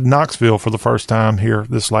Jackson to Knoxville for the first time here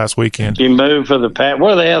this last weekend. She moved for the pageant.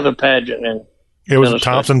 Where do they have the pageant in? It was at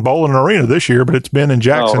Thompson Bowling Arena this year, but it's been in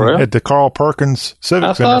Jackson at the Carl Perkins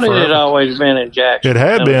Civic Center. I thought it had always been in Jackson. It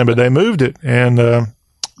had been, but they moved it, and I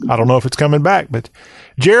don't know if it's coming back. But,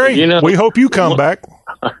 Jerry, we hope you come back.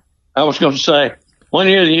 I was going to say, one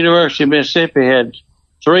year the University of Mississippi had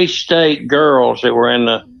 3 state girls that were in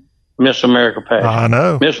the Miss America pageant. I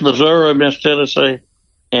know. Miss Missouri, Miss Tennessee,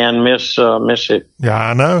 and Miss Mississippi. Yeah,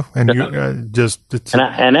 I know. And you and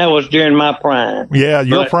that was during my prime. Yeah,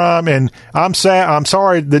 your prime. And I'm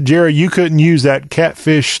sorry that, Jerry, you couldn't use that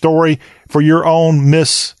catfish story for your own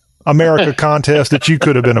Miss America contest that you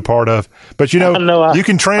could have been a part of. But, you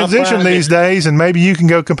can transition these days, and maybe you can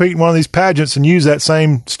go compete in one of these pageants and use that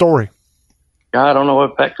same story. I don't know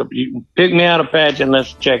what pack up. You can pick me out a patch and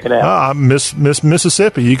let's check it out. Miss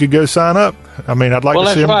Mississippi, you could go sign up. I mean, I'd like to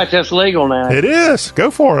see. Well, that's right. That's legal now. It is.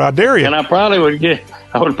 Go for it. I dare you. And I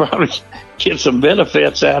would probably get some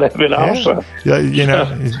benefits out of it also. Yeah,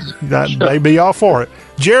 they'd be all for it.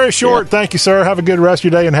 Jerry Short, thank you, sir. Have a good rest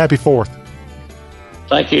of your day and happy 4th.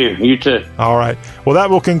 Thank you. You too. All right. Well, that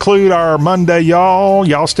will conclude our Monday Y'all.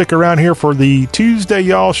 Y'all stick around here for the Tuesday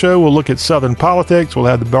Y'all show. We'll look at Southern politics. We'll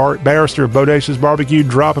have the barrister of Bodacious Barbecue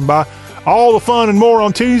dropping by. All the fun and more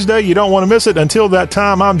on Tuesday. You don't want to miss it. Until that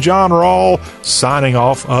time, I'm John Rawl, signing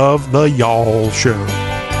off of the Y'all Show.